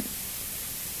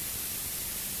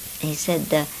 He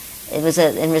said, it was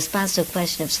in response to a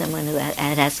question of someone who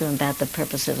had asked him about the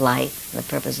purpose of life, the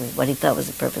purpose of what he thought was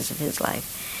the purpose of his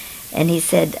life. And he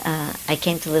said, I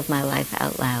came to live my life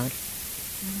out loud.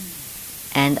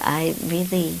 And I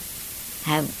really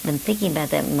have been thinking about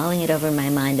that, mulling it over in my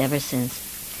mind ever since.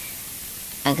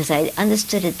 Because I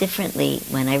understood it differently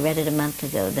when I read it a month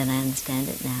ago than I understand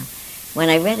it now. When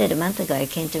I read it a month ago, I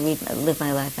came to live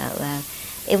my life out loud.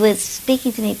 It was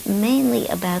speaking to me mainly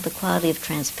about the quality of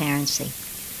transparency.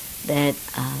 That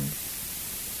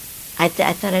I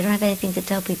thought I don't have anything to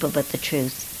tell people but the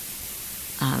truth.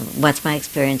 What's my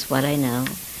experience, what I know.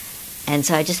 And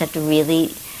so I just have to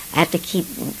I have to keep,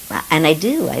 and I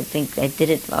do. I think I did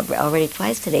it already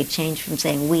twice today, change from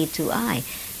saying we to I,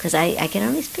 because I can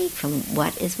only speak from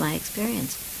what is my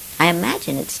experience. I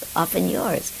imagine it's often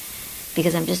yours,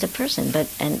 because I'm just a person,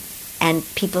 and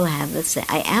people have the same.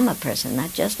 I am a person,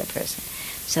 not just a person.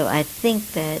 So I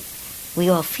think that we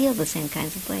all feel the same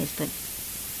kinds of ways. But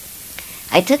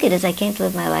I took it as I came to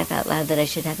live my life out loud that I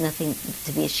should have nothing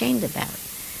to be ashamed about,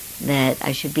 that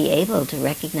I should be able to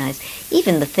recognize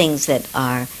even the things that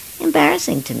are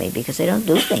embarrassing to me, because I don't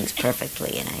do things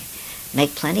perfectly, and I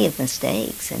make plenty of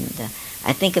mistakes. And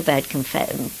I think about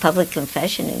public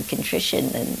confession and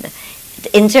contrition, and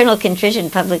internal contrition,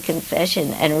 public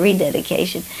confession, and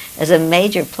rededication as a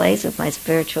major place of my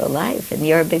spiritual life, and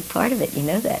you're a big part of it, you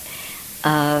know that.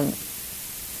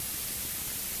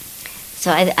 So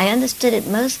I understood it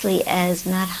mostly as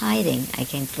not hiding. I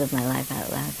came to live my life out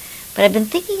loud. But I've been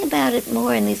thinking about it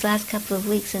more in these last couple of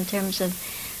weeks in terms of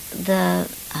the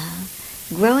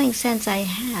growing sense I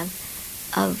have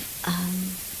of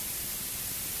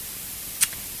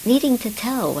needing to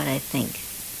tell what I think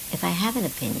if I have an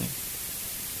opinion,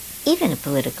 even a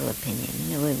political opinion.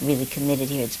 You know, we're really committed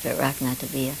here at Spirit Rock not to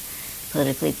be a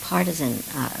politically partisan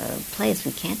place.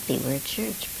 We can't be. We're a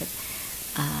church,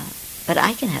 but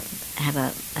I can have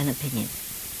an opinion.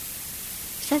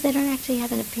 Besides, I don't actually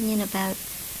have an opinion about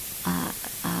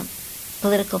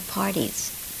political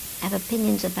parties. I have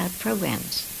opinions about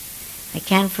programs. I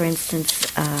can, for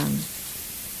instance,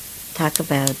 talk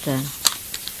about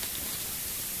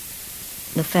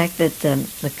the fact that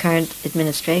the current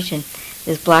administration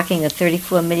is blocking a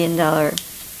 $34 million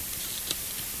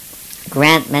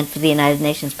grant meant for the United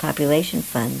Nations Population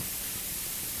Fund.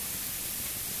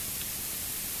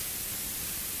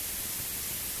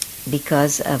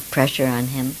 Because of pressure on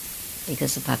him,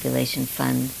 because the Population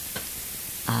Fund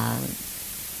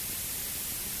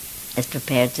is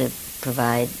prepared to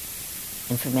provide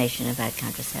information about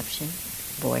contraception,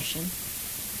 abortion.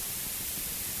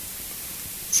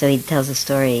 So he tells a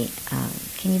story,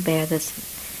 can you bear this,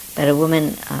 about a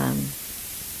woman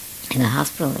in a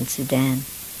hospital in Sudan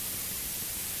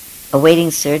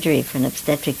awaiting surgery for an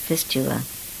obstetric fistula.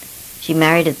 She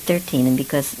married at 13 and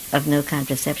because of no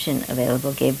contraception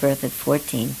available gave birth at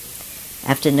 14.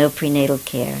 After no prenatal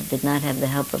care, did not have the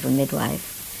help of a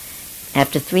midwife.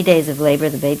 After 3 days of labor,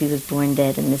 the baby was born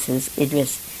dead, and Mrs.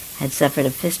 Idris had suffered a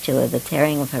fistula, the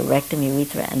tearing of her rectum,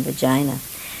 urethra, and vagina,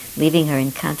 leaving her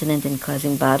incontinent and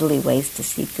causing bodily waste to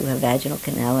seep through her vaginal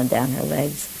canal and down her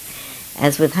legs.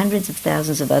 As with hundreds of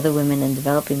thousands of other women in the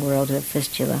developing world who have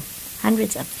fistula,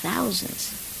 hundreds of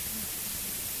thousands,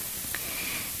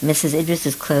 Mrs.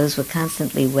 Idris's clothes were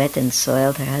constantly wet and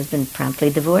soiled. Her husband promptly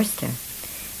divorced her.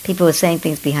 People were saying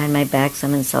things behind my back.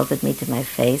 Some insulted me to my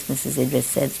face, Mrs. Idris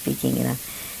said, speaking in a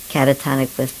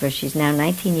catatonic whisper. She's now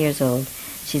 19 years old.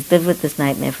 She's lived with this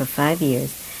nightmare for 5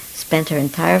 years, spent her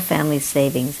entire family's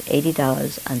savings,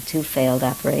 $80, on 2 failed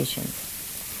operations.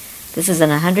 This is an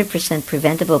 100%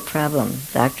 preventable problem,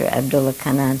 Dr. Abdullah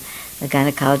Kanan, a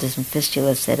gynecologist in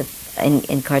fistula,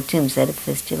 in Khartoum, said of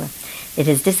fistula. It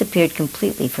has disappeared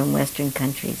completely from Western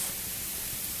countries.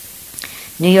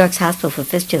 New York's hospital for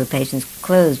fistula patients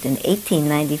closed in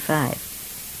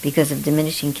 1895 because of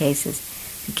diminishing cases.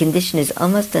 The condition is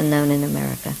almost unknown in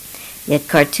America. Yet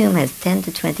Khartoum has 10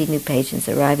 to 20 new patients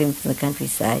arriving from the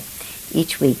countryside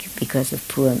each week because of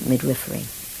poor midwifery.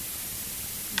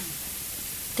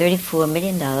 $34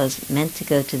 million meant to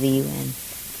go to the UN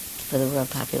for the World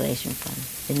Population Fund.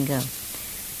 Didn't go.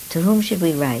 To whom should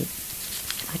we write?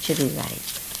 What should we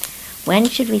write? When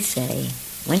should we say?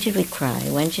 When should we cry?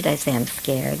 When should I say I'm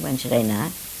scared? When should I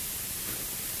not?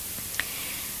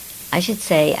 I should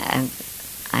say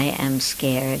I am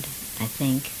scared, I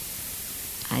think.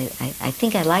 I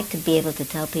think I like to be able to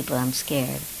tell people I'm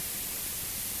scared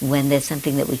when there's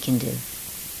something that we can do.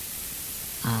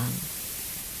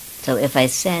 So if I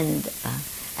send,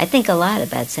 I think a lot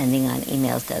about sending on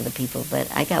emails to other people, but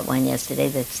I got one yesterday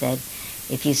that said,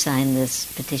 if you sign this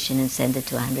petition and send it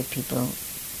to 100 people,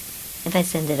 if I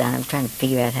send it on, I'm trying to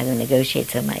figure out how to negotiate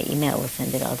so my email will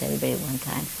send it all to everybody at one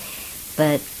time.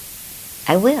 But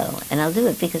I will, and I'll do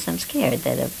it because I'm scared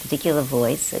that a particular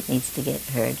voice that needs to get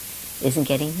heard isn't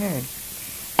getting heard.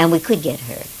 And we could get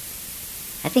heard.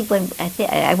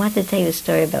 I want to tell you a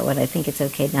story about what I think it's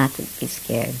okay not to be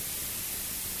scared.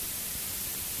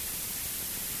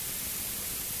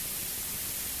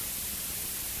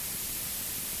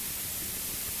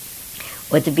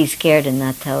 Or to be scared and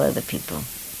not tell other people.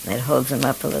 That holds them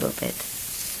up a little bit.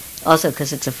 Also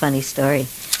because it's a funny story.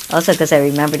 Also because I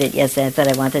remembered it yesterday. I thought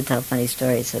I wanted to tell a funny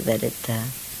story so that it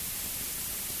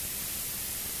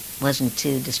wasn't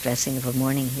too distressing of a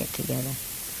morning here together.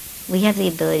 We have the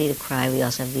ability to cry. We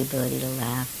also have the ability to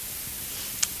laugh.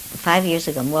 5 years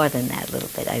ago, more than that a little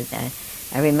bit,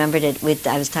 I remembered it with,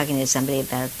 I was talking to somebody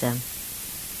about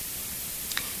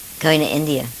going to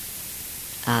India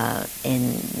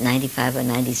in 95 or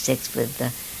 96 with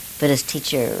the Buddhist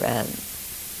teacher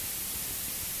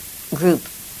group,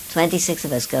 26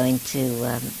 of us going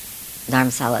to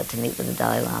Dharamsala to meet with the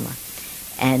Dalai Lama.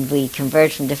 And we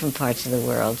converged from different parts of the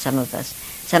world, some of us.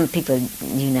 Some people,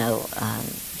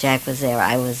 Jack was there,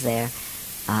 I was there,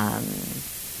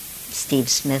 Steve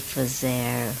Smith was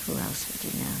there, who else would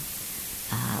you know?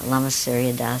 Lama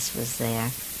Surya Das was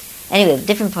there. Anyway,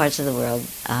 different parts of the world.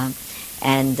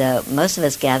 And most of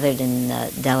us gathered in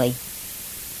Delhi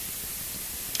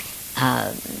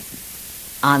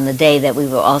on the day that we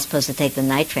were all supposed to take the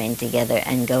night train together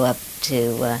and go up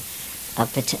to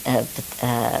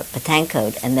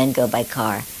Pathankot and then go by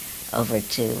car over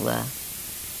to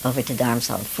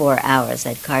Dharamsala. 4 hours.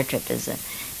 That car trip is an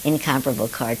incomparable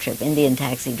car trip. Indian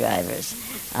taxi drivers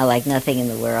are like nothing in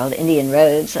the world. Indian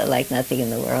roads are like nothing in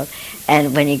the world.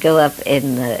 And when you go up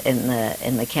in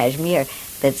the Kashmir,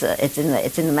 it's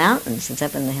in the mountains. It's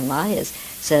up in the Himalayas.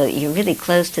 So you're really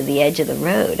close to the edge of the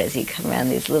road as you come around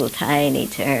these little tiny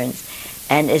turns.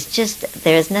 And it's just,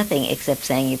 there's nothing except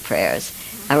saying your prayers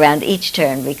around each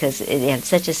turn, because you have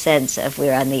such a sense of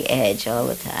we're on the edge all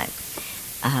the time.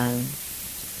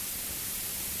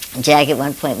 Jack at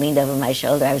one point leaned over my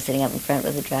shoulder. I was sitting up in front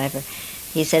with the driver.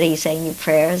 He said, "Are you saying your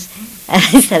prayers?" And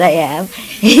I said, "I am."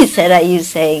 He said, "Are you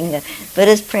saying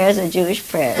Buddhist prayers or Jewish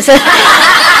prayers?"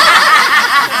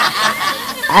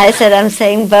 I said, "I'm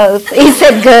saying both." He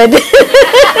said, "Good."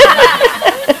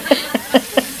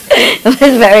 It was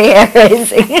very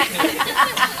hair-raising.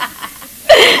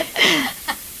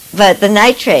 But the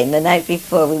night train, the night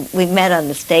before, we met on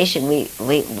the station. We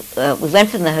went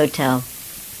from the hotel.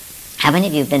 How many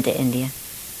of you have been to India?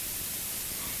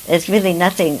 There's really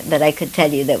nothing that I could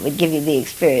tell you that would give you the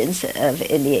experience of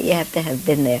India. You have to have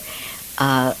been there.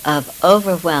 Of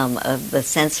overwhelm of the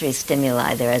sensory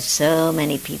stimuli. There are so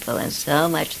many people and so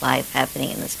much life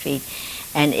happening in the street.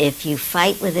 And if you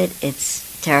fight with it, it's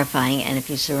terrifying. And if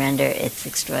you surrender, it's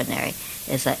extraordinary.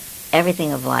 It's like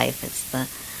everything of life.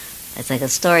 It's like a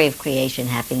story of creation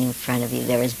happening in front of you.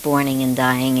 There is borning and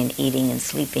dying and eating and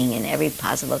sleeping and every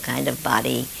possible kind of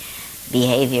body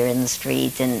behavior in the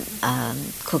street, and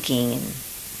cooking and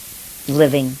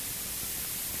living.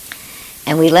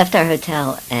 And we left our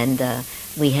hotel, and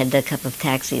we had a couple of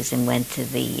taxis and went to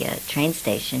the train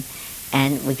station.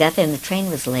 And we got there, and the train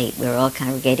was late. We were all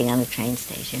congregating on the train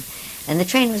station. And the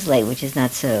train was late, which is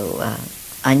not so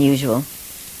unusual.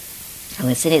 And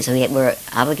we're sitting, so we were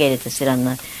obligated to sit on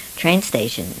the train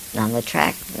station, on the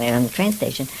train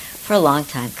station, for a long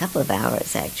time, a couple of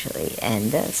hours actually.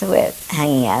 And so we're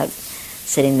hanging out,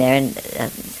 sitting there, and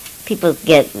people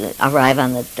arrive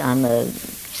on the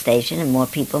station, and more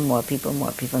people, and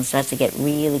it starts to get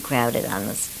really crowded on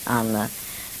the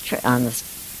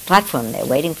platform there,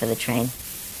 waiting for the train.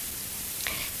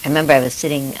 I remember I was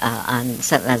sitting on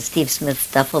Steve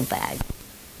Smith's duffel bag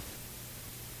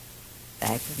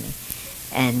with me,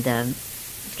 and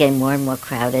it's getting more and more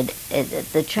crowded.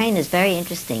 The train is very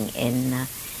interesting in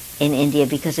India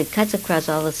because it cuts across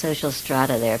all the social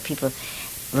strata. There are people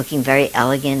looking very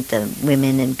elegant,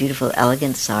 women in beautiful,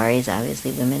 elegant saris,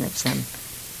 obviously women of some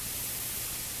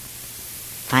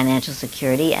financial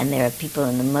security, and there are people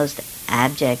in the most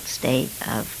abject state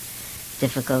of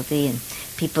difficulty, and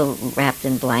people wrapped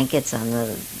in blankets on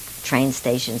the train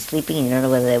station sleeping, and you don't know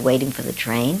whether they're waiting for the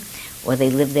train, or they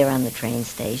live there on the train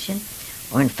station,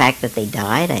 or in fact that they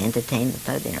died. I entertained the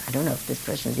thought, I don't know if this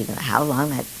person is even, how long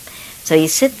that... So you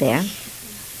sit there,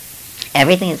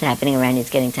 everything is happening around you, it's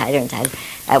getting tighter and tighter.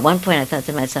 At one point I thought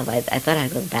to myself, I thought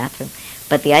I'd go to the bathroom,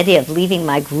 but the idea of leaving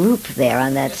my group there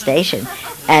on that station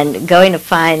and going to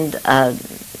find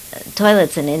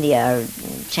toilets in India are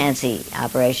chancy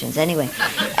operations anyway,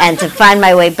 and to find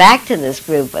my way back to this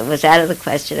group, it was out of the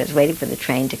question. I was waiting for the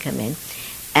train to come in,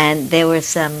 and there were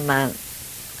some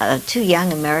 2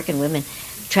 young American women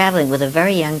traveling with a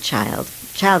very young child.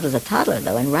 The child was a toddler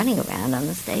though, and running around on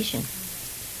the station.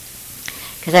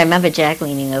 Because I remember Jack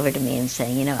leaning over to me and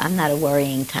saying, I'm not a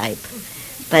worrying type,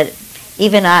 but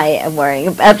even I am worrying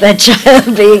about that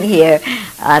child being here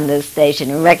on this station,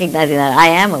 and recognizing that I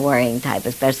am a worrying type,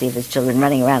 especially if it's children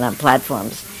running around on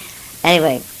platforms.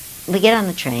 Anyway, we get on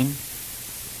the train,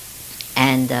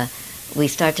 and we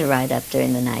start to ride up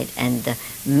during the night, and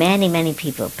many, many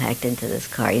people packed into this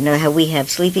car. You know how we have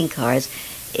sleeping cars?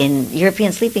 In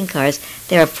European sleeping cars,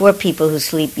 there are 4 people who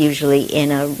sleep usually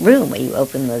in a room where you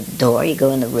open the door, you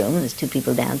go in the room, and there's 2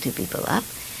 people down, 2 people up.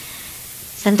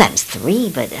 Sometimes 3,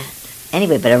 but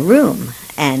anyway, but a room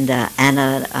and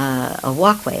a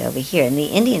walkway over here. In the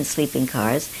Indian sleeping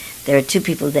cars, there are 2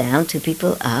 people down, 2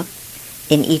 people up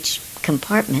in each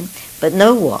compartment, but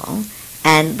no wall,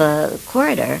 and the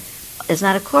corridor it's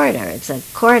not a corridor. It's a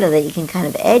corridor that you can kind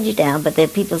of edge down, but there are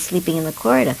people sleeping in the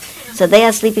corridor. So they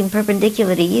are sleeping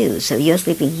perpendicular to you. So you're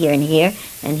sleeping here and here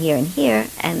and here and here,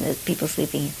 and there's people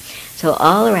sleeping here. So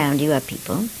all around you are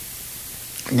people.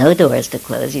 No doors to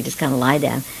close. You just kind of lie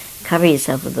down, cover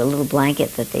yourself with a little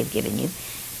blanket that they've given you,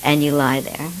 and you lie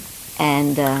there.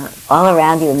 And all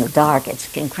around you in the dark,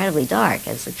 it's incredibly dark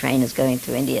as the train is going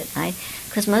through India at night,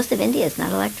 because most of India is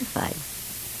not electrified.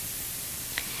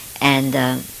 And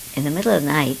in the middle of the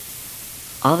night,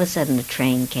 all of a sudden the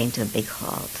train came to a big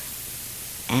halt.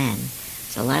 And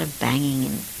there's a lot of banging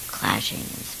and clashing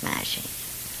and smashing,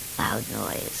 loud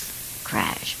noise,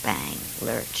 crash, bang,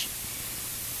 lurch.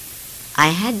 I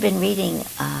had been reading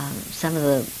some of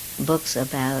the books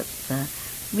about the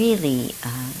really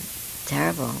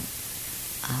terrible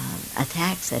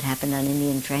attacks that happened on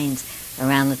Indian trains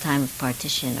around the time of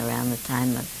partition, around the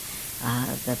time of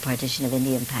the partition of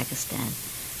India and Pakistan.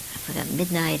 I forgot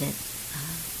Midnight at,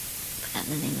 forgotten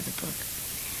the name of the book.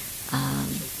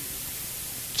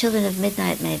 Children of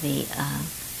Midnight, maybe,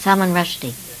 Salman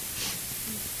Rushdie.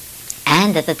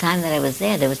 And at the time that I was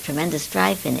there was tremendous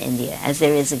strife in India, as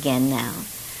there is again now.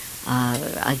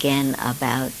 Again,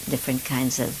 about different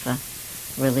kinds of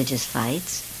religious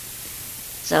fights.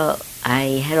 So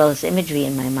I had all this imagery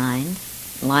in my mind,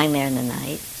 lying there in the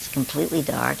night. It's completely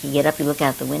dark. You get up, you look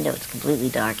out the window, it's completely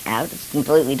dark out. It's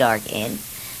completely dark in.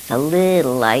 It's a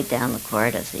little light down the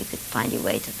corridor so you could find your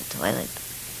way to the toilet.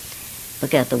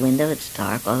 Look out the window, it's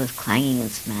dark, all this clanging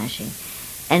and smashing.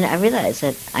 And I realized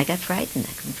that I got frightened.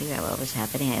 I couldn't figure out what was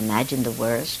happening. I imagined the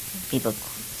worst, people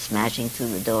smashing through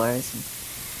the doors.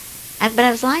 But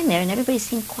I was lying there and everybody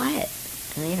seemed quiet.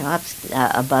 And, you know, up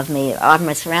above me,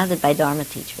 I'm surrounded by Dharma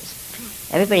teachers.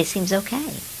 Everybody seems okay.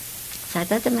 So I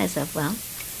thought to myself, well,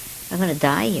 I'm going to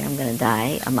die here. I'm going to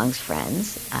die amongst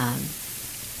friends.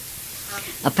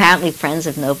 Apparently friends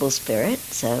of noble spirit.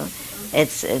 So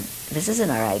this is an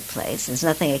all right place. There's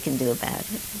nothing I can do about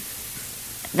it.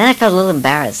 Then I felt a little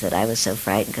embarrassed that I was so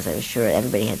frightened because I was sure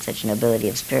everybody had such nobility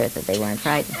of spirit that they weren't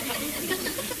frightened.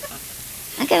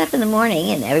 I get up in the morning,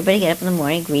 and everybody get up in the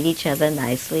morning, greet each other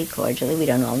nicely, cordially. We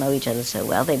don't all know each other so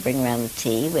well. They bring around the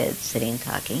tea, we're sitting and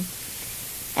talking.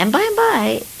 And by and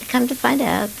by, come to find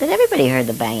out that everybody heard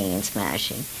the banging and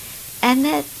smashing, and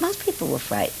that most people were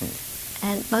frightened,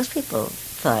 and most people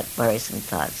thought worrisome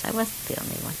thoughts. I wasn't the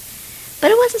only one. But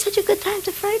it wasn't such a good time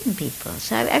to frighten people.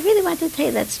 So I really wanted to tell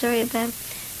you that story about it.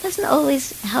 Doesn't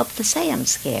always help to say I'm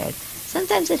scared.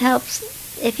 Sometimes it helps,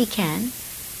 if you can,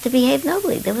 to behave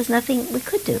nobly. There was nothing we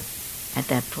could do at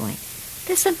that point.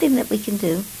 There's something that we can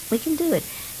do. We can do it.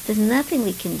 There's nothing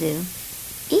we can do,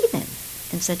 even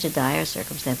in such a dire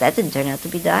circumstance. That didn't turn out to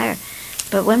be dire.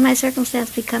 But when my circumstance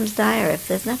becomes dire, if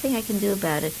there's nothing I can do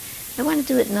about it, I want to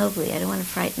do it nobly. I don't want to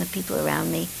frighten the people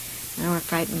around me. I don't want to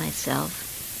frighten myself.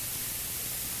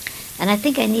 And I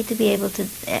think I need to be able to,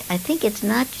 I think it's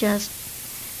not just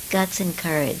guts and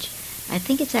courage. I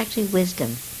think it's actually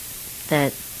wisdom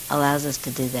that allows us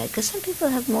to do that. Because some people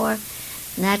have more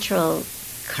natural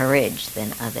courage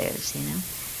than others, you know.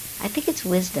 I think it's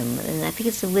wisdom, and I think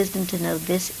it's the wisdom to know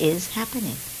this is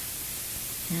happening.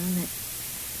 You know, that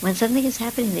when something is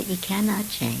happening that you cannot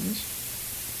change,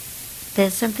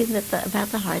 there's something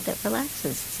about the heart that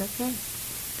relaxes. It's okay.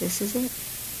 This is it.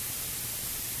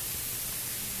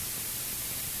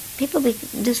 People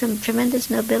do some tremendous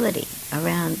nobility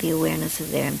around the awareness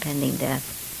of their impending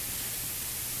death.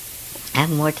 I have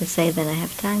more to say than I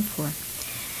have time for.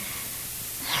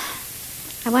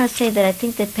 I want to say that I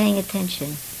think that paying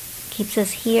attention keeps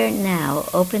us here now,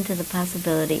 open to the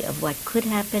possibility of what could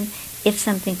happen, if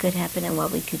something could happen, and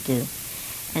what we could do.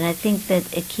 And I think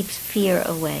that it keeps fear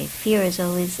away. Fear is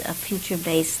always a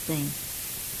future-based thing.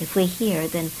 If we're here,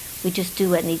 then we just do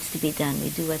what needs to be done. We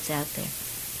do what's out there.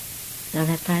 We don't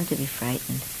have time to be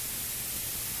frightened.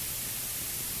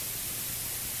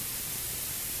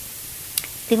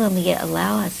 I think when we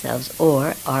allow ourselves,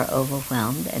 or are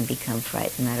overwhelmed and become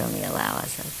frightened, not only allow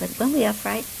ourselves, but when we are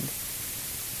frightened,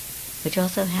 which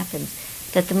also happens,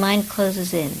 that the mind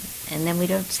closes in, and then we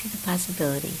don't see the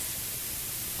possibilities.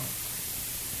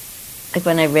 Like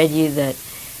when I read you that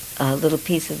little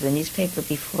piece of the newspaper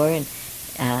before, and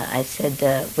I said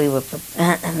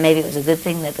maybe it was a good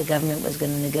thing that the government was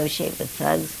going to negotiate with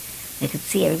thugs. They could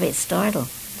see everybody startled.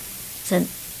 So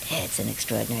it's an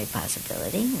extraordinary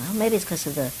possibility. Well, maybe it's because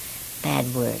of the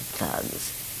bad word,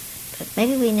 thugs. But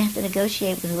maybe we have to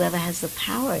negotiate with whoever has the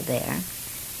power there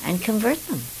and convert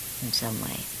them in some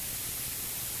way.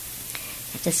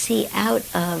 We have to see out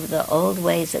of the old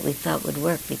ways that we thought would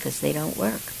work because they don't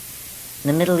work.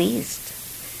 In the Middle East,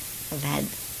 I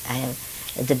have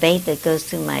a debate that goes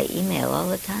through my email all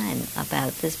the time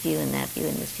about this view and that view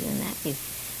and this view and that view.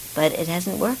 But it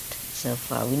hasn't worked so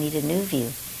far. We need a new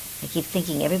view. I keep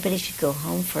thinking everybody should go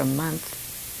home for a month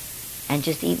and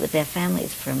just eat with their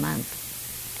families for a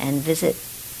month and visit.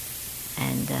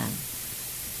 And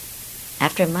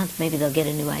after a month, maybe they'll get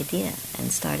a new idea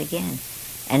and start again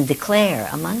and declare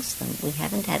amongst them, we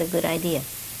haven't had a good idea.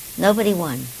 Nobody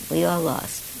won. We all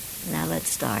lost. Now let's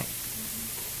start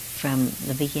from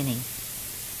the beginning.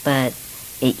 But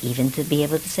even to be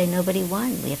able to say nobody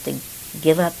won, we have to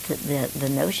give up the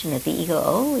notion that the ego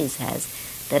always has,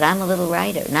 that I'm a little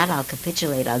righter. Not I'll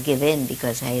capitulate, I'll give in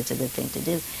because, hey, it's a good thing to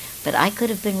do. But I could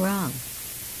have been wrong.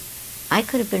 I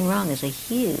could have been wrong is a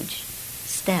huge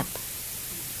step.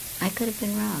 I could have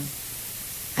been wrong.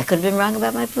 I could have been wrong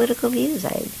about my political views.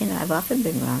 I've often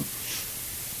been wrong.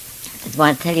 I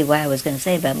want to tell you why I was going to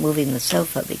say about moving the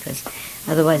sofa, because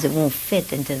otherwise it won't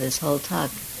fit into this whole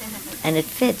talk. And it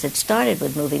fits. It started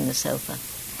with moving the sofa.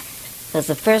 Because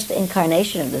the first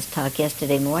incarnation of this talk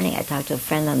yesterday morning, I talked to a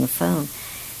friend on the phone,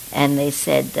 and they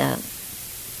said,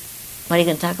 what are you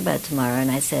going to talk about tomorrow? And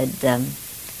I said, I'm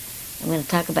going to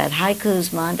talk about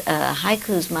haiku's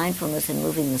mindfulness and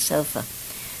moving the sofa.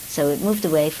 So it moved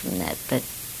away from that,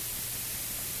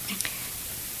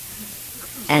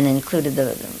 and included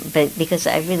but because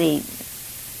I really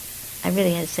had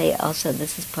to say also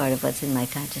this is part of what's in my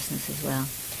consciousness as well.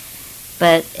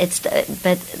 But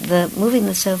the moving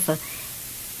the sofa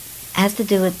has to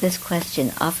do with this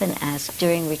question, often asked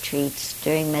during retreats,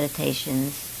 during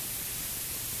meditations.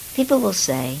 People will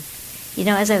say,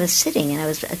 as I was sitting and I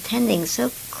was attending so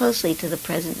closely to the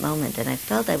present moment, and I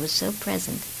felt I was so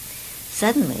present,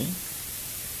 suddenly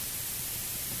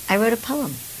I wrote a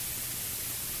poem.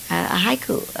 A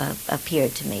haiku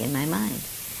appeared to me in my mind.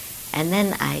 And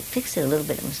then I fixed it a little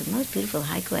bit. It was the most beautiful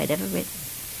haiku I'd ever written.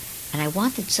 And I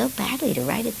wanted so badly to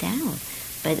write it down.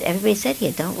 But everybody said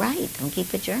here, don't write. Don't keep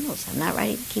the journals. I'm not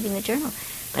keeping the journal.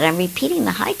 But I'm repeating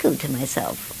the haiku to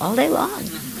myself all day long.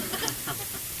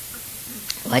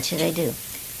 What should I do?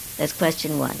 That's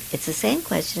question one. It's the same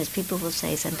question as people will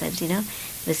say sometimes, I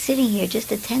was sitting here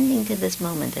just attending to this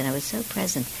moment and I was so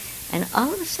present. And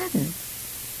all of a sudden,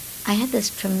 I had this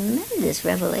tremendous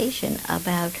revelation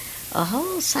about a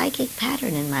whole psychic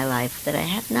pattern in my life that I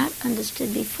had not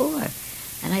understood before.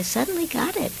 And I suddenly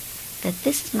got it, that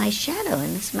this is my shadow,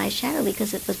 and this is my shadow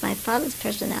because it was my father's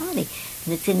personality.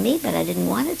 And it's in me, but I didn't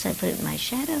want it, so I put it in my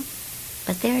shadow.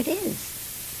 But there it is.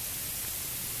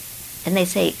 And they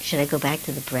say, should I go back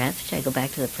to the breath? Should I go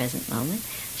back to the present moment?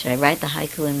 Should I write the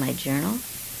haiku in my journal?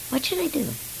 What should I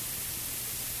do?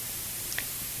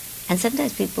 And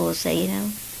sometimes people will say,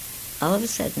 all of a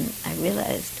sudden I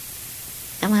realized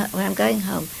when I'm going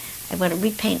home, I want to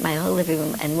repaint my whole living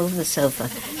room and move the sofa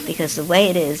because the way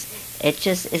it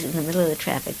just is in the middle of the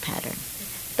traffic pattern.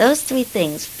 Those three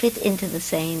things fit into the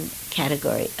same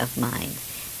category of mind.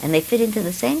 And they fit into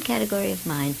the same category of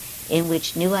mind in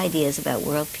which new ideas about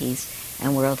world peace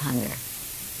and world hunger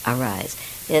arise.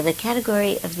 They're the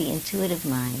category of the intuitive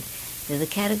mind. They're the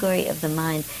category of the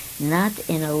mind not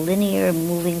in a linear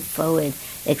moving forward,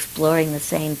 exploring the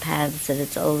same paths that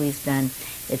it's always done.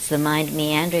 It's the mind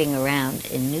meandering around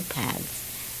in new paths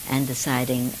and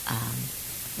deciding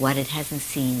what it hasn't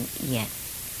seen yet.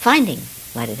 Finding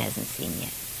what it hasn't seen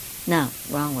yet. No,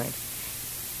 wrong word.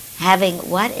 Having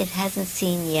what it hasn't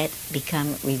seen yet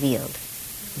become revealed.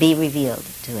 Be revealed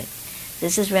to it.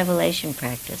 This is revelation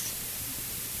practice.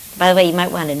 By the way, you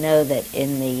might want to know that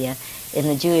in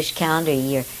the Jewish calendar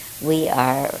year, we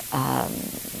are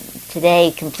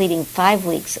today completing 5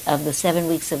 weeks of the 7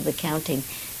 weeks of the counting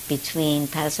between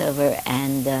Passover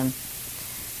and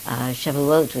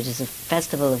Shavuot, which is a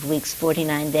festival of weeks,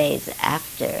 49 days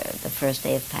after the first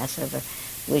day of Passover,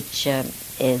 which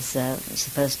is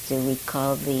supposed to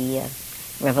recall the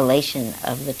revelation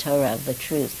of the Torah, of the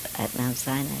truth at Mount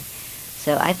Sinai.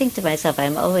 So I think to myself,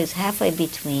 I'm always halfway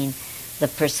between the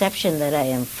perception that I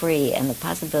am free and the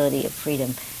possibility of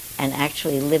freedom and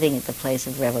actually living at the place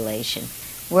of revelation.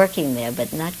 Working there,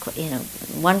 but not,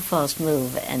 one false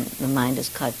move and the mind is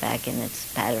caught back in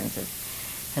its patterns of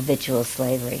habitual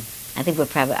slavery. I think we're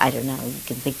probably, I don't know, you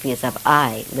can think for yourself,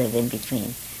 I live in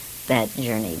between that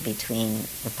journey between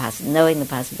knowing the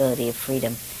possibility of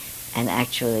freedom and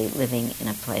actually living in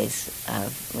a place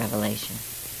of revelation.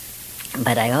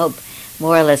 But I hope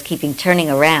more or less turning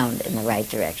around in the right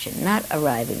direction, not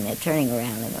arriving there, turning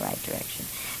around in the right direction.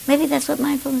 Maybe that's what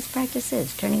mindfulness practice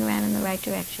is, turning around in the right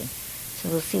direction. So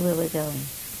we'll see where we're going.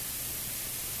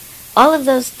 All of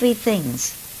those three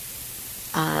things,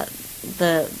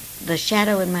 the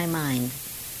shadow in my mind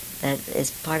that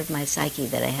is part of my psyche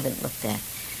that I haven't looked at,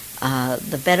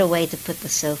 the better way to put the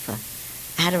sofa,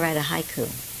 how to write a haiku,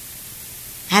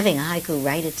 having a haiku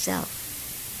write itself,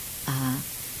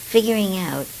 figuring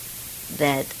out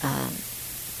that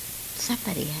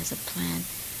somebody has a plan.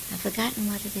 I've forgotten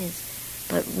what it is,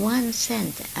 but 1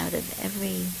 cent out of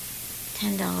every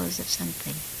 $10 of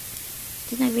something.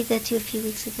 Didn't I read that to you a few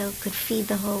weeks ago? Could feed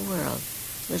the whole world.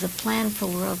 It was a plan for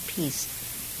world peace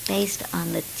based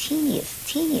on the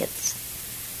teeniest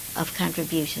of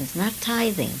contributions, not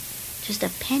tithing, just a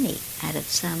penny out of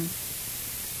some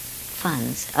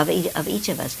funds of each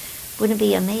of us. Wouldn't it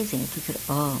be amazing if we could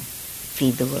all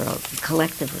feed the world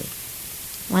collectively?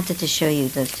 I wanted to show you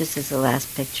that just as the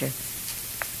last picture.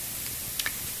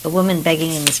 A woman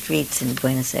begging in the streets in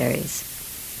Buenos Aires.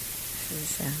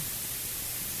 This is,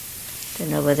 I don't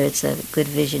know whether it's a good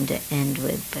vision to end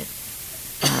with, but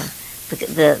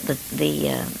the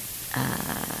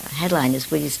headline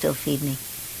is "Will you still feed me?"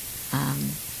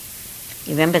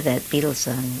 You remember that Beatles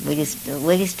song?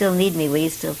 Will you still need me? Will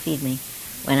you still feed me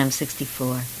when I'm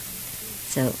 64?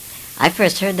 So I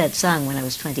first heard that song when I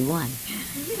was 21,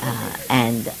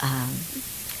 and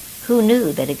who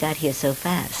knew that it got here so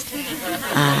fast?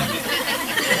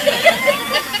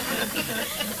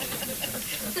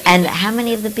 And how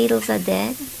many of the Beatles are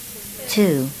dead?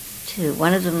 Two.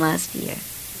 One of them last year.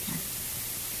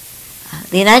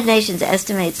 The United Nations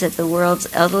estimates that the world's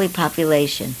elderly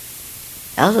population,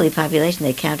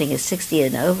 they're counting as 60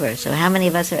 and over, so how many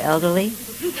of us are elderly?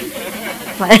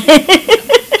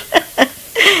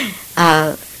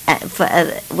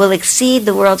 Will exceed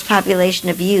the world's population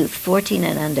of youth, 14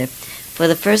 and under, for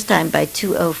the first time by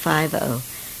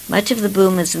 2050. Much of the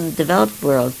boom is in the developed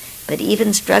world, but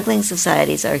even struggling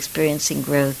societies are experiencing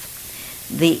growth.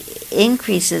 The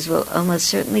increases will almost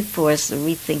certainly force the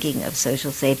rethinking of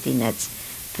social safety nets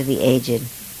for the aged.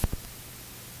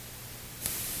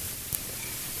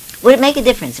 Would it make a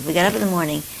difference if we got up in the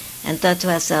morning and thought to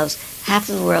ourselves, half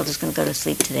of the world is going to go to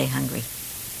sleep today hungry?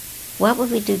 What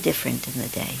would we do different in the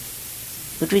day?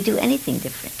 Would we do anything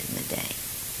different in the day?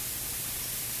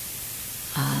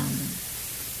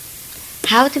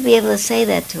 How to be able to say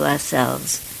that to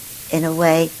ourselves in a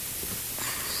way,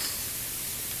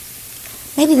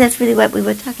 maybe that's really what we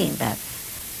were talking about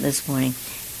this morning.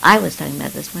 I was talking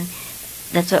about this morning.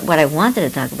 That's what I wanted to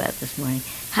talk about this morning.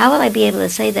 How will I be able to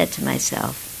say that to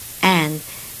myself and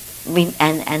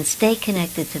stay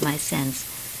connected to my sense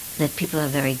that people are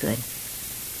very good,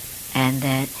 and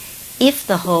that if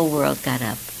the whole world got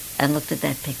up and looked at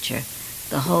that picture,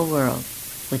 the whole world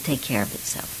would take care of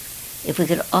itself. If we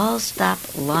could all stop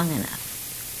long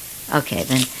enough. Okay,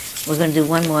 then we're going to do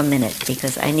one more minute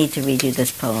because I need to read you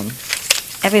this poem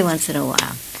every once in a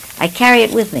while. I carry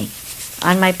it with me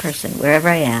on my person, wherever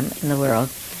I am in the world,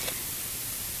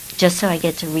 just so I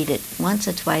get to read it once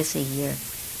or twice a year.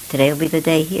 Today will be the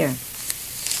day here.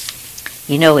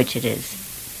 You know which it is.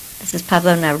 This is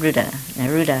Pablo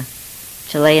Neruda,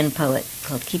 Chilean poet,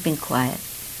 called Keeping Quiet.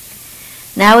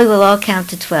 Now we will all count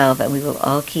to 12, and we will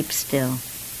all keep still.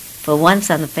 For once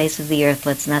on the face of the earth,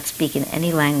 let's not speak in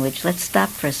any language. Let's stop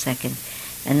for a second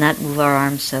and not move our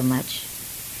arms so much.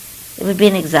 It would be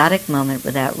an exotic moment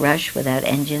without rush, without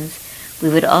engines. We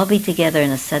would all be together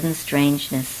in a sudden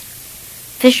strangeness.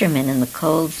 Fishermen in the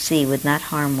cold sea would not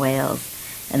harm whales,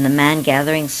 and the man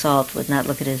gathering salt would not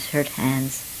look at his hurt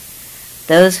hands.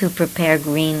 Those who prepare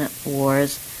green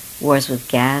wars, wars with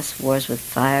gas, wars with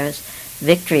fires,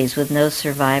 victories with no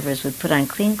survivors, would put on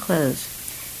clean clothes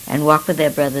and walk with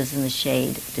their brothers in the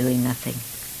shade, doing nothing.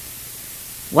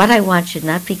 What I want should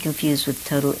not be confused with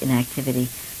total inactivity.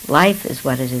 Life is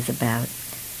what it is about.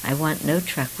 I want no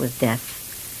truck with death.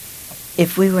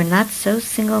 If we were not so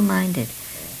single-minded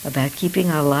about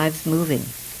keeping our lives moving,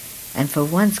 and for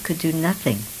once could do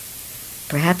nothing,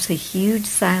 perhaps a huge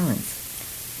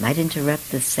silence might interrupt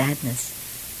the sadness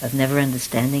of never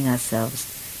understanding ourselves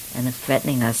and of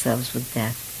threatening ourselves with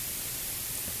death.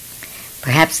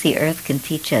 Perhaps the earth can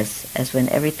teach us as when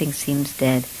everything seems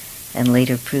dead and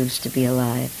later proves to be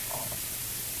alive.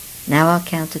 Now I'll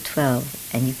count to 12,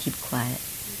 and you keep quiet,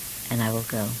 and I will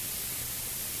go.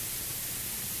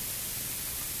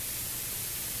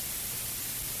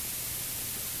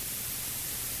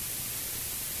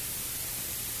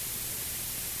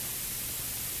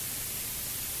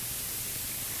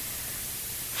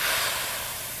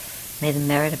 May the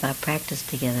merit of our practice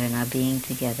together and our being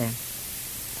together,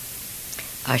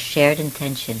 our shared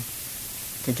intention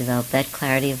to develop that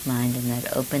clarity of mind and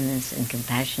that openness and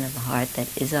compassion of the heart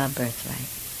that is our birthright,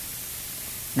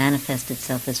 manifest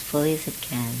itself as fully as it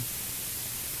can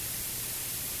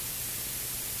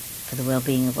for the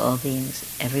well-being of all beings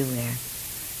everywhere.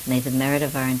 May the merit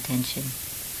of our intention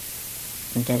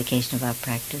and dedication of our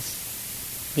practice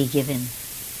be given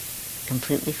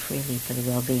completely freely for the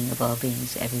well-being of all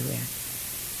beings everywhere.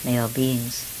 May all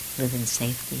beings live in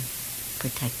safety,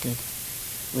 protected,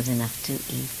 with enough to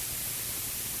eat,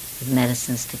 with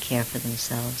medicines to care for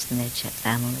themselves and their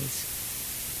families.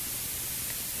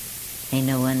 May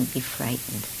no one be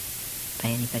frightened by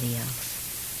anybody else.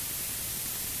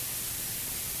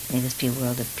 May this be a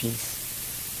world of peace.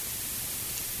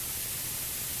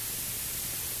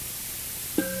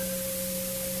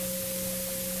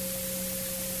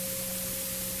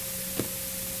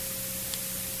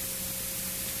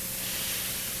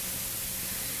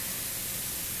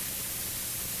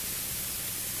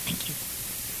 Thank you.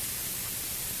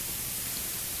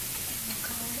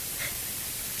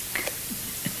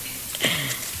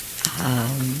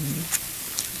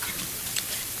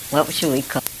 What should we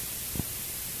call?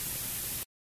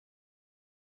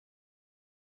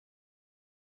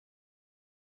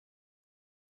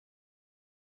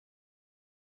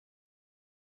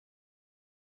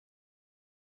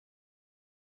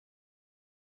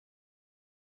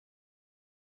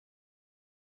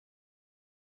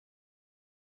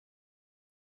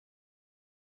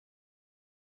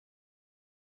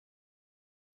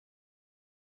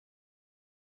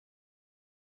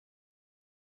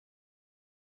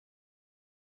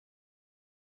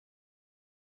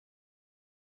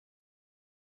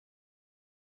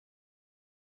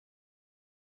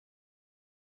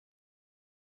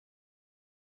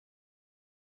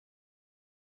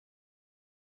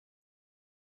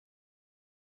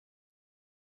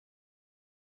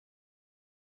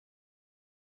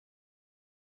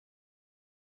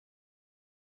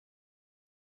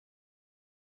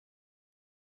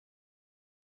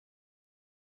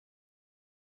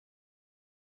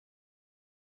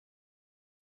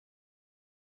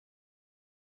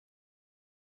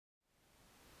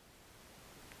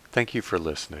 Thank you for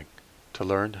listening. To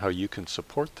learn how you can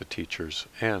support the teachers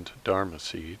and Dharma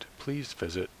Seed, please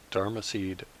visit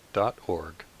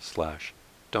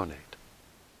dharmaseed.org/donate.